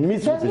and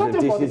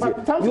misrepresentations.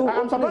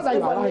 I'm surprised that you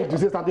allow him to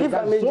say something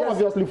that's so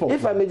obviously false.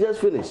 If I may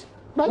just finish.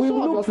 We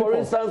look, for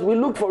instance, for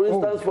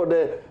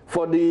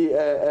the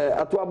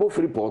Atuabo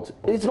Freeport.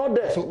 It's not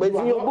there, but it's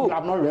in your book. You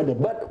have not read the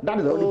book. But that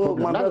is the only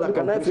problem. My brother,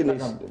 can I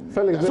finish?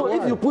 Felix, so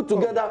if you put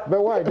together...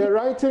 But why? The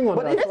writing on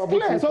Atuabo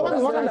Freeport. So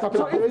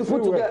if you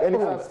put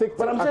together...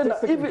 But I'm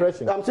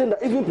saying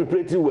that even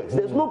preparatory works,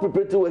 there's no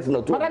preparatory works in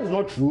Atuabo. But that is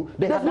not true.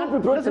 There's no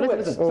preparatory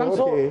works.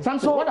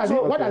 Samson, what does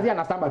he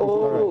understand by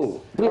preparatory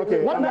works?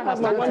 Okay, can I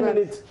have my 1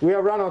 minute? We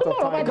have run out of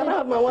time. Can I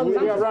have my 1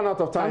 minute? We have run out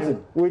of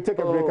time. We take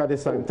a break at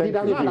this time. He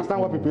does not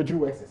understand what preparatory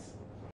works is.